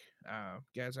Dark.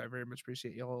 Guys, I very much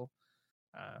appreciate y'all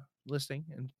listening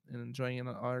and enjoying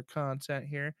our content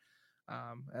here.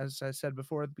 As I said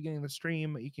before at the beginning of the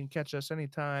stream, you can catch us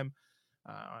anytime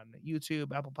on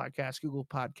YouTube, Apple Podcasts, Google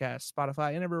Podcasts,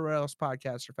 Spotify, and everywhere else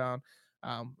podcasts are found.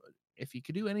 If you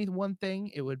could do any one thing,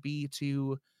 it would be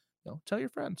to tell your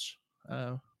friends.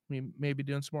 We may be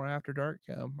doing some more After Dark.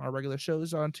 Our regular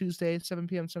shows on Tuesday, 7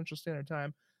 p.m. Central Standard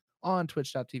Time on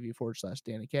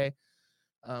twitch.tv/DannyK.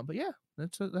 But yeah, I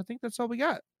think that's all we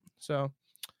got. So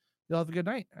y'all have a good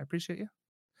night. I appreciate you.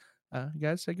 You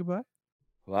guys say goodbye.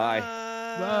 Bye.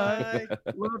 Bye.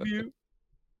 Love you.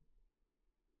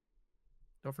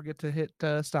 Don't forget to hit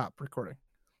stop recording.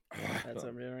 That's what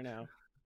I'm doing right now.